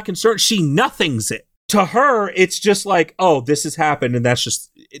she's not concerned. She nothings it. To her, it's just like, oh, this has happened, and that's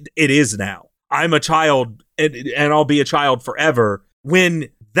just, it is now. I'm a child, and I'll be a child forever, when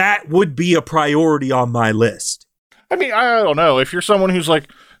that would be a priority on my list. I mean, I don't know. If you're someone who's, like,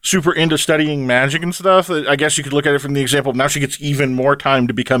 super into studying magic and stuff, I guess you could look at it from the example of now she gets even more time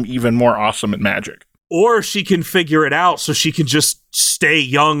to become even more awesome at magic. Or she can figure it out so she can just stay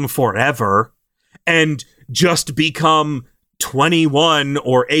young forever and just become 21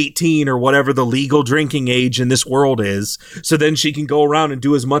 or 18 or whatever the legal drinking age in this world is. So then she can go around and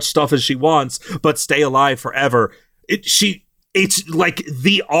do as much stuff as she wants, but stay alive forever. It's like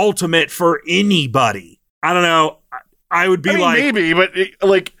the ultimate for anybody. I don't know. I would be maybe, but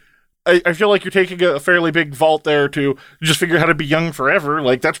I feel like you're taking a fairly big vault there to just figure out how to be young forever.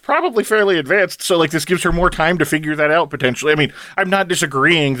 Like, that's probably fairly advanced. So, like, this gives her more time to figure that out, potentially. I mean, I'm not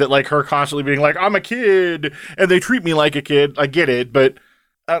disagreeing that, like, her constantly being like, I'm a kid, and they treat me like a kid. I get it, but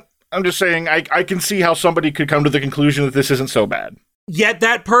I'm just saying I can see how somebody could come to the conclusion that this isn't so bad. Yet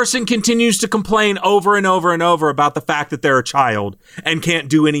that person continues to complain over and over and over about the fact that they're a child and can't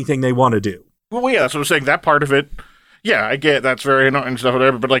do anything they want to do. Well, yeah, that's what I'm saying. That part of it, yeah, I get that's very annoying and stuff,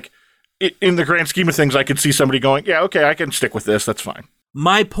 whatever, but, like, in the grand scheme of things, I could see somebody going, yeah, okay, I can stick with this. That's fine.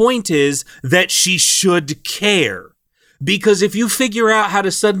 My point is that she should care. Because if you figure out how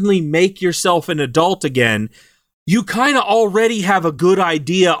to suddenly make yourself an adult again, you kind of already have a good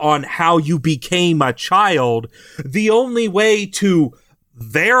idea on how you became a child. The only way to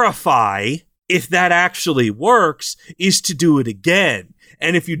verify if that actually works is to do it again.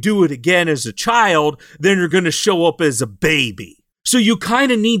 And if you do it again as a child, then you're going to show up as a baby. So you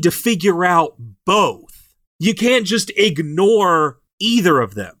kind of need to figure out both. You can't just ignore either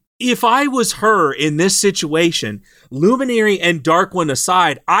of them. If I was her in this situation, Luminary and Dark One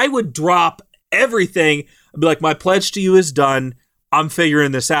aside, I would drop everything. I'd be like, my pledge to you is done. I'm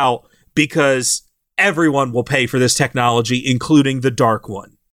figuring this out because everyone will pay for this technology, including the Dark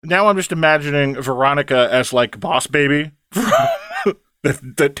One. Now I'm just imagining Veronica as like Boss Baby.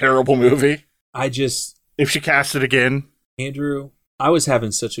 that terrible movie. If she cast it again. Andrew, I was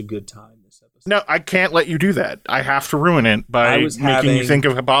having such a good time this episode. No, I can't let you do that. I have to ruin it by making you think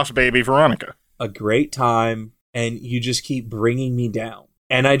of a Boss Baby Veronica. A great time, and you just keep bringing me down.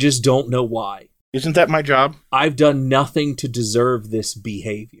 And I just don't know why. Isn't that my job? I've done nothing to deserve this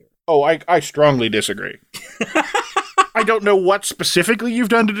behavior. Oh, I strongly disagree. I don't know what specifically you've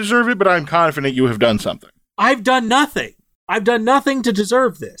done to deserve it, but I'm confident you have done something. I've done nothing. I've done nothing to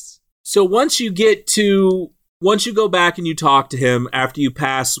deserve this. So once you go back and you talk to him after you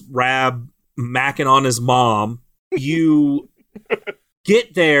pass Rab macking on his mom, you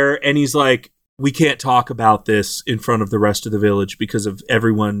get there and he's like, we can't talk about this in front of the rest of the village because of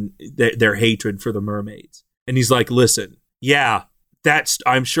everyone, their hatred for the mermaids. And he's like, listen, yeah,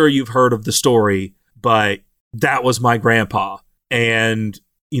 I'm sure you've heard of the story, but that was my grandpa. And,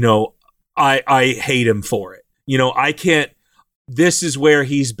 I hate him for it. This is where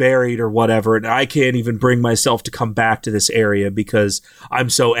he's buried or whatever, and I can't even bring myself to come back to this area because I'm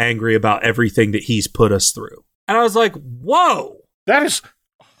so angry about everything that he's put us through. And I was like, whoa! That is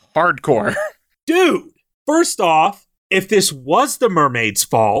hardcore. Dude, first off, if this was the mermaid's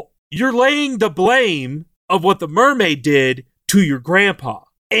fault, you're laying the blame of what the mermaid did to your grandpa.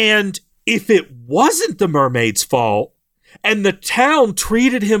 And if it wasn't the mermaid's fault, and the town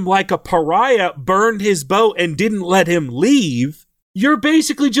treated him like a pariah, burned his boat, and didn't let him leave, you're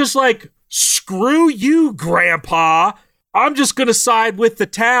basically just like, screw you, Grandpa. I'm just going to side with the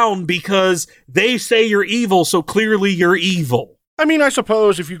town because they say you're evil, so clearly you're evil. I mean, I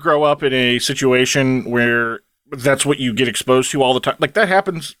suppose if you grow up in a situation where that's what you get exposed to all the time, like that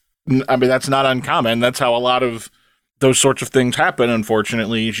happens I mean, that's not uncommon. That's how a lot of those sorts of things happen,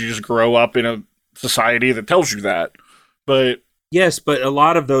 unfortunately. You just grow up in a society that tells you that. But yes, but a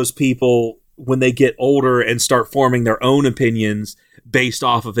lot of those people, when they get older and start forming their own opinions based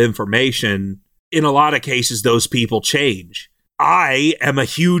off of information, in a lot of cases, those people change. I am a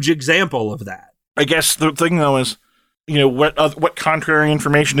huge example of that. I guess the thing, though, is, what contrary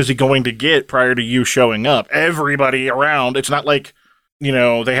information is he going to get prior to you showing up? Everybody around, it's not like,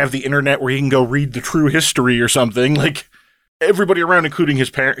 they have the internet where he can go read the true history or something. Like, everybody around, including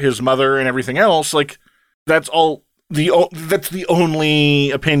his mother and everything else, like, that's the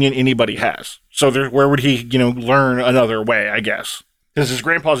only opinion anybody has. So where would he, learn another way, I guess? Because his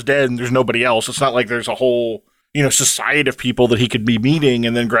grandpa's dead and there's nobody else. It's not like there's a whole, society of people that he could be meeting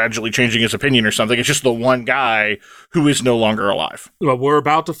and then gradually changing his opinion or something. It's just the one guy who is no longer alive. Well, we're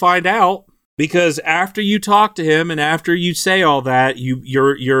about to find out, because after you talk to him and after you say all that,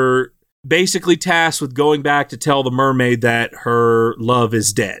 you're basically tasked with going back to tell the mermaid that her love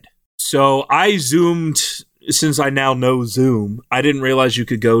is dead. So I zoomed, since I now know Zoom, I didn't realize you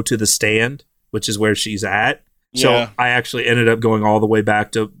could go to the stand, which is where she's at. So I actually ended up going all the way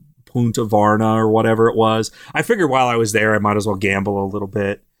back to Punta Varna or whatever it was. I figured while I was there, I might as well gamble a little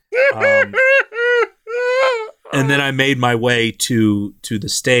bit. And then I made my way to the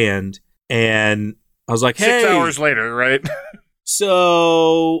stand, and I was like, hey. 6 hours later, right?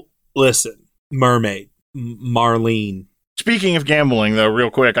 So, listen, mermaid, Marlene. Speaking of gambling, though, real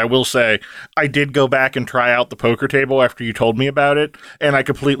quick, I will say, I did go back and try out the poker table after you told me about it, and I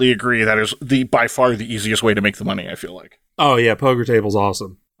completely agree that is by far the easiest way to make the money, I feel like. Oh, yeah, poker table's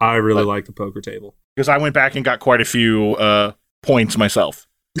awesome. I really like the poker table. Because I went back and got quite a few points myself.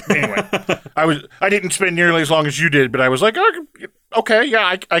 Anyway, I didn't spend nearly as long as you did, but I was like, oh, okay,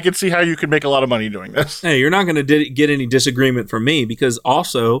 yeah, I can see how you could make a lot of money doing this. Hey, you're not going to get any disagreement from me, because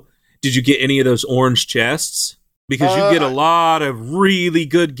also, did you get any of those orange chests? Because you get a lot of really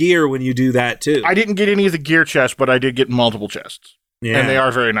good gear when you do that, too. I didn't get any of the gear chests, but I did get multiple chests. Yeah. And they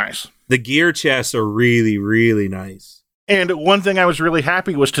are very nice. The gear chests are really, really nice. And one thing I was really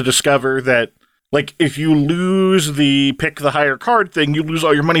happy was to discover that, like, if you lose the pick the higher card thing, you lose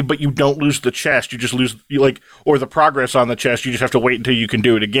all your money, but you don't lose the chest. You just lose, or the progress on the chest. You just have to wait until you can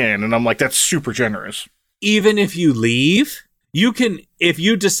do it again. And I'm like, that's super generous. Even if you leave, if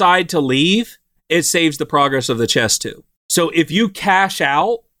you decide to leave, it saves the progress of the chest too. So if you cash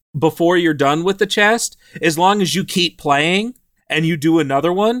out before you're done with the chest, as long as you keep playing and you do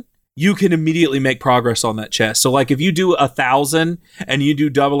another one, you can immediately make progress on that chest. So like if you do 1,000 and you do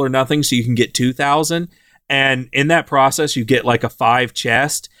double or nothing, so you can get 2,000, and in that process you get like a 5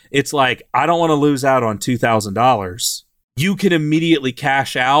 chest, it's like, I don't want to lose out on $2,000. You can immediately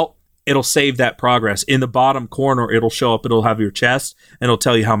cash out. It'll save that progress. In the bottom corner, it'll show up, it'll have your chest, and it'll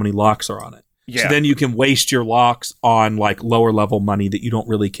tell you how many locks are on it. Yeah. So then you can waste your locks on like lower level money that you don't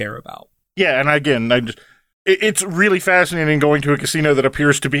really care about. Yeah, and again, it's really fascinating going to a casino that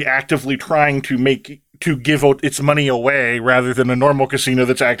appears to be actively trying to give its money away rather than a normal casino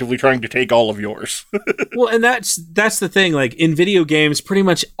that's actively trying to take all of yours. Well, and that's the thing. Like in video games, pretty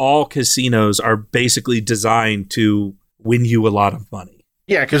much all casinos are basically designed to win you a lot of money.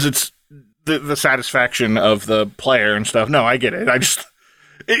 Yeah, because it's the satisfaction of the player and stuff. No, I get it.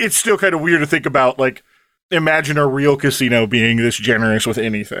 It's still kind of weird to think about, like, imagine a real casino being this generous with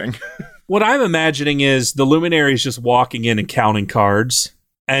anything. What I'm imagining is the Luminary's just walking in and counting cards.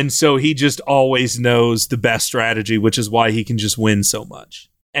 And so he just always knows the best strategy, which is why he can just win so much.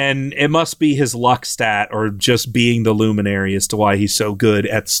 And it must be his luck stat or just being the Luminary as to why he's so good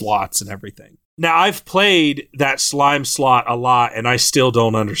at slots and everything. Now, I've played that slime slot a lot, and I still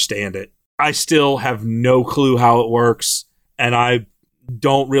don't understand it. I still have no clue how it works, and I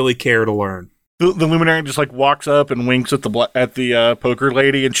don't really care to learn. The Luminary just like walks up and winks at the poker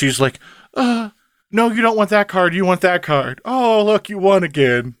lady, and she's like, no, you don't want that card. You want that card. Oh, look, you won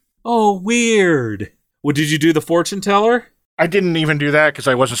again. Oh, weird. Well, did you do the fortune teller? I didn't even do that because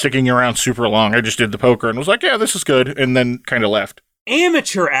I wasn't sticking around super long. I just did the poker and was like, yeah, this is good, and then kind of left.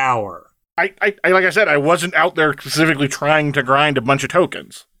 Amateur hour. I like I said, I wasn't out there specifically trying to grind a bunch of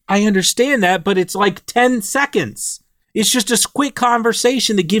tokens. I understand that, but it's like 10 seconds. It's just a quick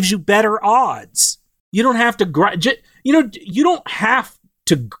conversation that gives you better odds. You don't have to grind. You don't have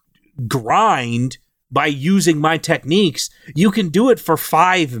to grind by using my techniques. You can do it for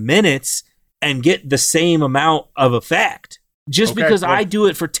 5 minutes and get the same amount of effect. Just because I do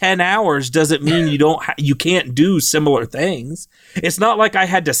it for 10 hours doesn't mean you can't do similar things. It's not like I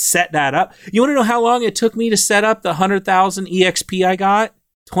had to set that up. You want to know how long it took me to set up the 100,000 EXP I got?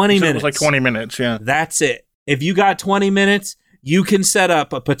 20 minutes. It was like 20 minutes, yeah. That's it. If you got 20 minutes, you can set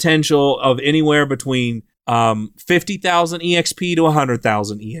up a potential of anywhere between 50,000 EXP to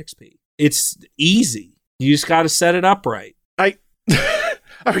 100,000 EXP. It's easy. You just got to set it up right.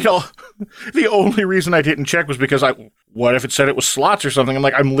 I mean, the only reason I didn't check was because what if it said it was slots or something? I'm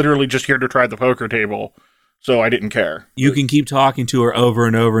like, I'm literally just here to try the poker table, so I didn't care. You can keep talking to her over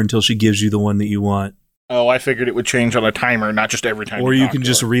and over until she gives you the one that you want. Oh, I figured it would change on a timer, not just every time. Or you can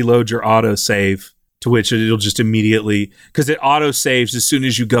just reload your autosave, to which it'll just immediately, because it autosaves as soon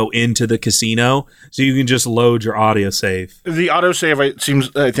as you go into the casino, so you can just load your autosave. The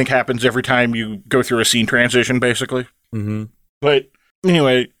autosave, I think, happens every time you go through a scene transition, basically. Mm-hmm. But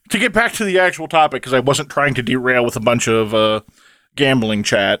anyway, to get back to the actual topic, because I wasn't trying to derail with a bunch of gambling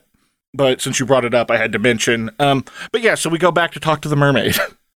chat, but since you brought it up, I had to mention. But yeah, so we go back to talk to the mermaid.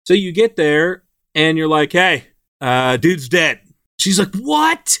 So you get there, and you're like, hey, dude's dead. She's like,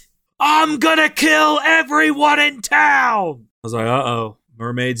 what? I'm gonna kill everyone in town! I was like, uh-oh,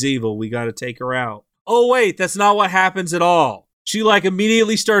 mermaid's evil. We gotta take her out. Oh, wait, that's not what happens at all. She, like,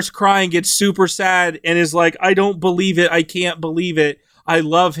 immediately starts crying, gets super sad, and is like, I don't believe it. I can't believe it. I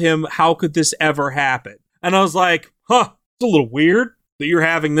love him. How could this ever happen? And I was like, it's a little weird that you're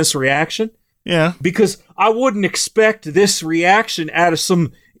having this reaction. Yeah. Because I wouldn't expect this reaction out of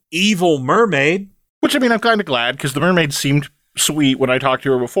some evil mermaid. Which, I mean, I'm kind of glad, because the mermaid seemed sweet when I talked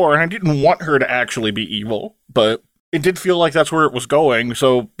to her before, and I didn't want her to actually be evil, but it did feel like that's where it was going,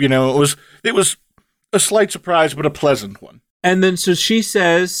 so, you know, it was a slight surprise, but a pleasant one. And then so she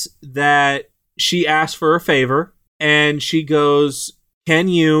says that she asked for a favor, and she goes, can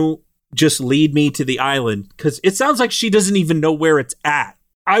you just lead me to the island? Because it sounds like she doesn't even know where it's at.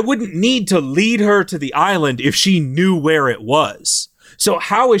 I wouldn't need to lead her to the island if she knew where it was. So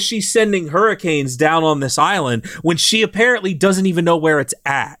how is she sending hurricanes down on this island when she apparently doesn't even know where it's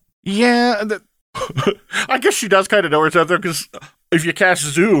at? Yeah, I guess she does kind of know where it's at there, because if you cast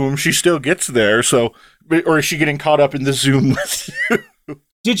Zoom, she still gets there, so... Or is she getting caught up in the Zoom with you?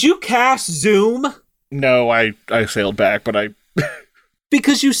 Did you cast Zoom? No, I sailed back, but I...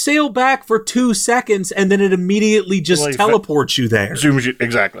 Because you sail back for 2 seconds, and then it immediately just teleports you there. Zooms you,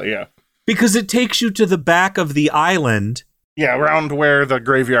 exactly, yeah. Because it takes you to the back of the island... Yeah, around where the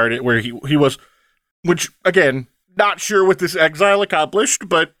graveyard, where he was, which, again, not sure what this exile accomplished,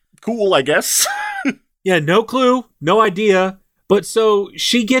 but cool, I guess. Yeah, no clue, no idea. But so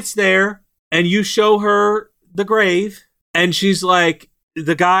she gets there, and you show her the grave, and she's like,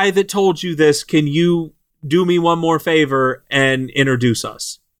 the guy that told you this, can you do me one more favor and introduce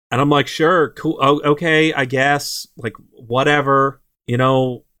us? And I'm like, sure, cool, okay, I guess, like, whatever. You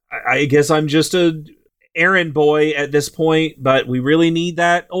know, I guess I'm just a... errand boy at this point, but we really need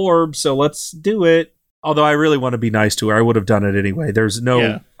that orb, so let's do it. Although I really want to be nice to her, I would have done it anyway.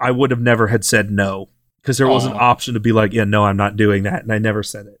 I would have never had said no, because there was an option to be like, yeah, no, I'm not doing that, and I never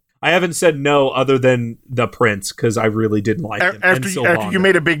said it. I haven't said no other than the prince, because I really didn't like him. After you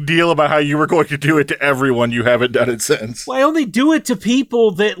made a big deal about how you were going to do it to everyone, you haven't done it since. Well, I only do it to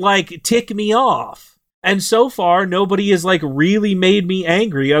people that, like, tick me off. And so far, nobody has, like, really made me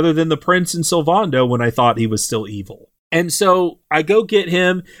angry other than the prince and Sylvando when I thought he was still evil. And so I go get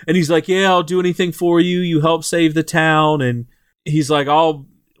him, and he's like, yeah, I'll do anything for you. You help save the town. And he's like,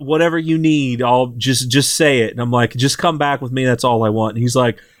 whatever you need, I'll just say it. And I'm like, just come back with me. That's all I want. And he's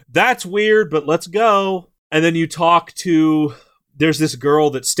like, that's weird, but let's go. And then you talk to... There's this girl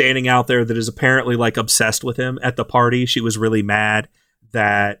that's standing out there that is apparently, like, obsessed with him at the party. She was really mad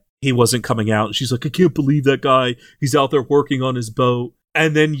that... he wasn't coming out. And she's like, I can't believe that guy. He's out there working on his boat.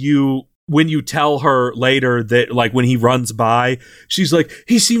 And then when you tell her later that, like, when he runs by, she's like,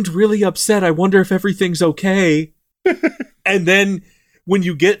 he seemed really upset. I wonder if everything's okay. And then when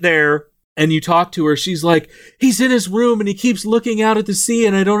you get there and you talk to her, she's like, he's in his room and he keeps looking out at the sea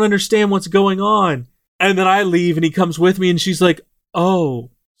and I don't understand what's going on. And then I leave and he comes with me and she's like, oh,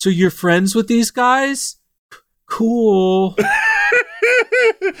 so you're friends with these guys? Cool.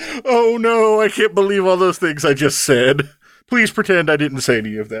 Oh no, I can't believe all those things I just said. Please pretend I didn't say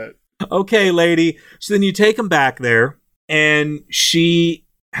any of that. Okay, lady. So then you take him back there, and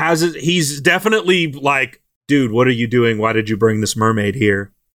he's definitely like, dude, what are you doing? Why did you bring this mermaid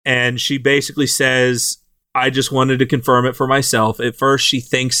here? And she basically says, I just wanted to confirm it for myself. At first, she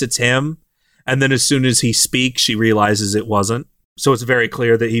thinks it's him, and then as soon as he speaks, she realizes it wasn't. So it's very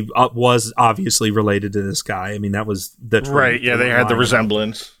clear that he was obviously related to this guy. I mean, that was the right. Yeah, they had the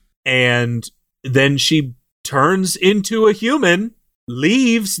resemblance. And then she turns into a human,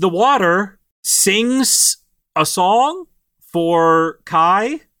 leaves the water, sings a song for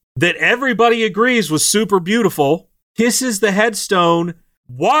Kai that everybody agrees was super beautiful, kisses the headstone,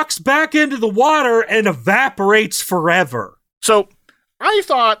 walks back into the water, and evaporates forever. So I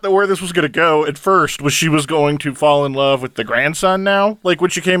thought that where this was going to go at first was she was going to fall in love with the grandson now. Like when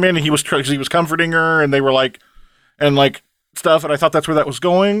she came in and he was comforting her and they were like, and like stuff. And I thought that's where that was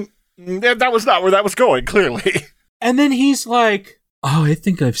going. That was not where that was going, clearly. And then he's like, oh, I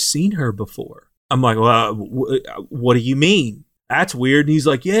think I've seen her before. I'm like, well, what do you mean? That's weird. And he's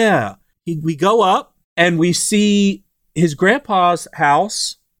like, yeah. We go up and we see his grandpa's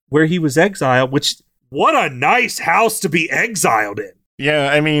house where he was exiled, which, what a nice house to be exiled in. Yeah,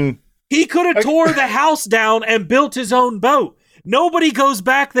 I mean... He could have tore the house down and built his own boat. Nobody goes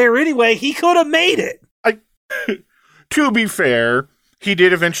back there anyway. He could have made it. To be fair, he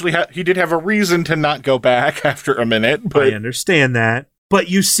did eventually he did have a reason to not go back after a minute. But I understand that. But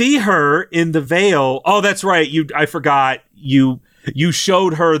you see her in the veil. Oh, that's right. I forgot. You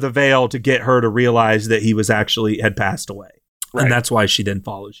showed her the veil to get her to realize that he had passed away. Right. And that's why she then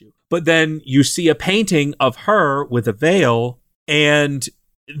follows you. But then you see a painting of her with a veil, and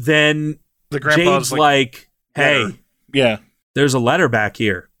then the grandpa's Jade's like, hey, yeah, there's a letter back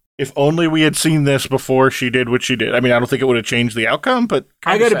here. If only we had seen this before she did what she did. I mean, I don't think it would have changed the outcome, but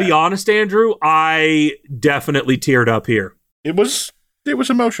I got to be honest, Andrew, I definitely teared up here. It was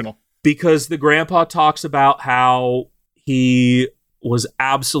emotional. Because the grandpa talks about how he was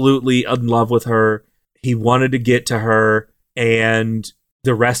absolutely in love with her. He wanted to get to her, and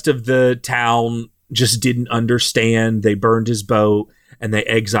the rest of the town just didn't understand. They burned his boat and they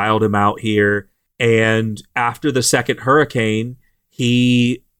exiled him out here. And after the second hurricane,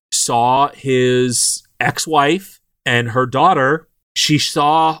 he saw his ex-wife and her daughter. He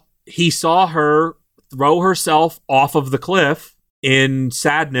saw her throw herself off of the cliff in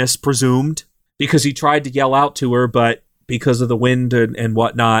sadness, presumed, because he tried to yell out to her, but because of the wind and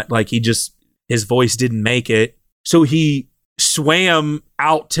whatnot, like his voice didn't make it. So he swam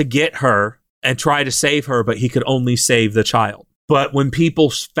out to get her and try to save her, but he could only save the child. But when people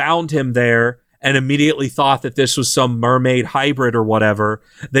found him there and immediately thought that this was some mermaid hybrid or whatever,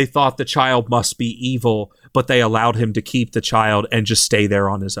 they thought the child must be evil, but they allowed him to keep the child and just stay there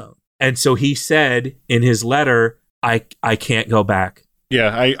on his own. And so he said in his letter, I can't go back.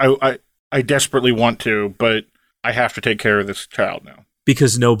 Yeah, I desperately want to, but I have to take care of this child now.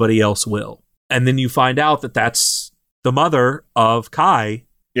 Because nobody else will. And then you find out that that's the mother of Kai.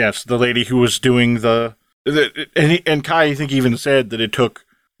 Yes, the lady who was doing and Kai, I think, even said that it took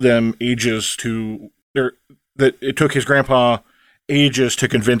them ages that it took his grandpa ages to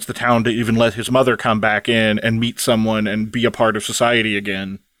convince the town to even let his mother come back in and meet someone and be a part of society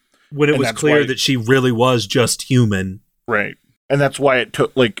again. When it was clear that she really was just human. Right. And that's why it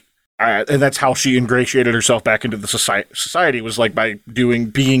took, and that's how she ingratiated herself back into the society, was by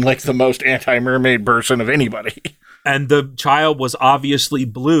being like the most anti-mermaid person of anybody. And the child was obviously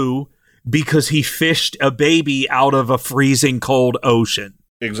blue because he fished a baby out of a freezing cold ocean.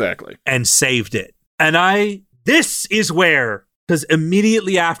 Exactly. And saved it. And this is where, because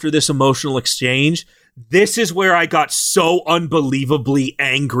immediately after this emotional exchange, this is where I got so unbelievably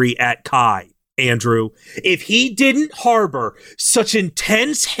angry at Kai, Andrew. If he didn't harbor such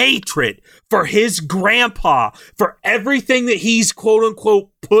intense hatred for his grandpa, for everything that he's quote unquote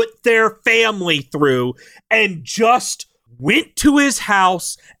put their family through, and just went to his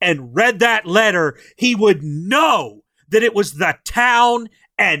house and read that letter, he would know that it was the town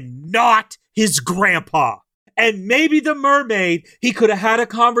and not his grandpa. And maybe the mermaid, he could have had a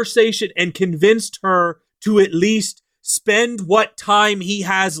conversation and convinced her to at least spend what time he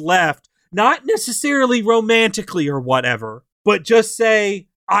has left, not necessarily romantically or whatever, but just say,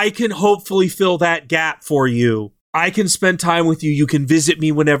 I can hopefully fill that gap for you. I can spend time with you. You can visit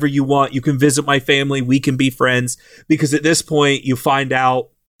me whenever you want. You can visit my family. We can be friends. Because at this point, you find out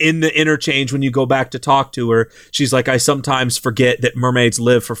in the interchange when you go back to talk to her, she's like, I sometimes forget that mermaids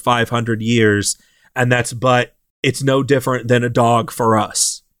live for 500 years. And but it's no different than a dog for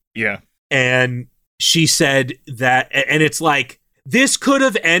us. Yeah. And she said that, and it's like, this could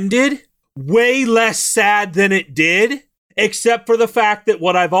have ended way less sad than it did, except for the fact that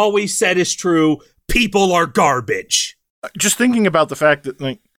what I've always said is true. People are garbage. Just thinking about the fact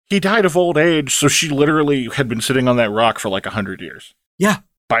that he died of old age, so she literally had been sitting on that rock for 100 years. Yeah.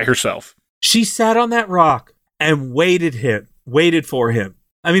 By herself. She sat on that rock and waited for him.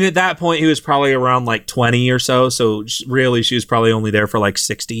 I mean, at that point, he was probably around 20 or so. So really, she was probably only there for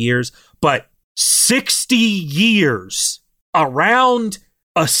 60 years. But 60 years, around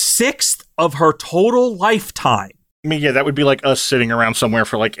a sixth of her total lifetime. I mean, yeah, that would be like us sitting around somewhere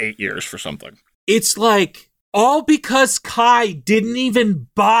for 8 years for something. It's all because Kai didn't even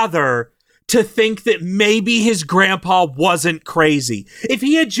bother to think that maybe his grandpa wasn't crazy. If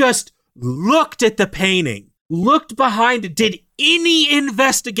he had just looked at the painting, looked behind it, did any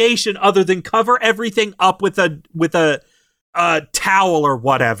investigation other than cover everything up with a towel or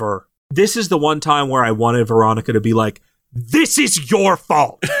whatever. This is the one time where I wanted Veronica to be like, this is your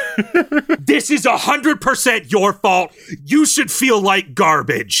fault. This is 100% your fault. You should feel like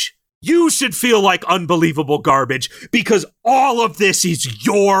garbage. You should feel like unbelievable garbage because all of this is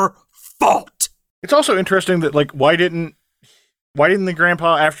your fault. It's also interesting that, like, why didn't the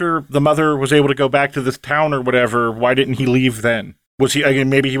grandpa, after the mother was able to go back to this town or whatever, why didn't he leave then? Was he, again,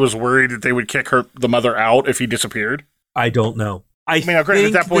 maybe he was worried that they would kick the mother out if he disappeared? I don't know. I mean, granted,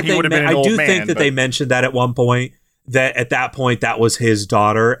 at that point he would have been an old man. I do think that they mentioned that at one point, that at that point that was his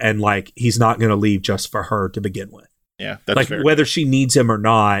daughter, and like he's not going to leave just for her to begin with. Yeah, that's like fair. Whether she needs him or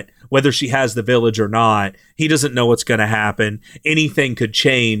not, whether she has the village or not, he doesn't know what's going to happen. Anything could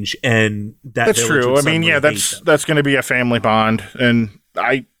change, and that's true. I mean, yeah, that's going to be a family bond, and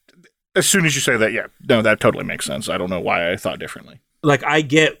as soon as you say that, yeah, no, that totally makes sense. I don't know why I thought differently. Like, I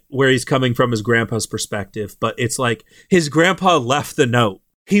get where he's coming from his grandpa's perspective, but it's like his grandpa left the note.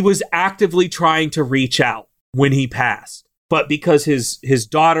 He was actively trying to reach out when he passed. But because his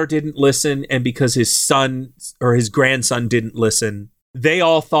daughter didn't listen and because his son or his grandson didn't listen, they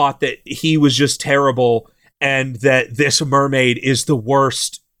all thought that he was just terrible and that this mermaid is the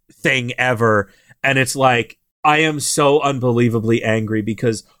worst thing ever. And it's like, I am so unbelievably angry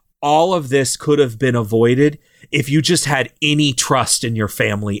because all of this could have been avoided if you just had any trust in your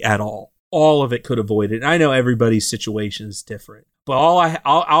family at all. All of it could avoid it. I know everybody's situation is different, but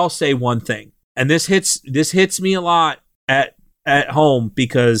I'll say one thing, and this hits me a lot at home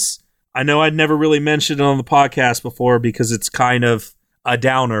because I know I'd never really mentioned it on the podcast before because it's kind of a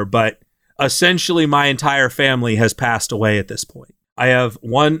downer, but essentially my entire family has passed away at this point. I have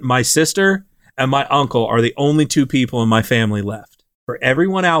my sister and my uncle are the only two people in my family left. For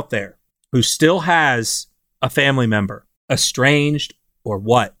everyone out there who still has a family member, estranged or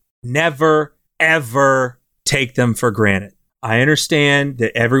what, never, ever take them for granted. I understand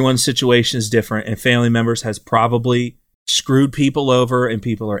that everyone's situation is different and family members has probably screwed people over and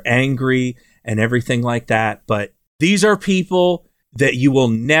people are angry and everything like that. But these are people that you will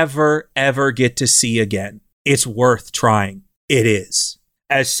never, ever get to see again. It's worth trying. It is.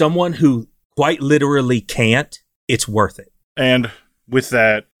 As someone who quite literally can't, it's worth it. And with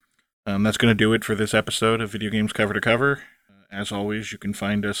that, that's going to do it for this episode of Video Games Cover to Cover. As always, you can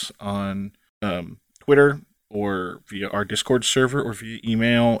find us on Twitter or via our Discord server or via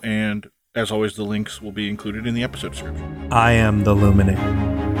email. And as always, the links will be included in the episode description. I am the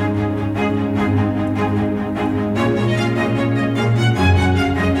Luminaire.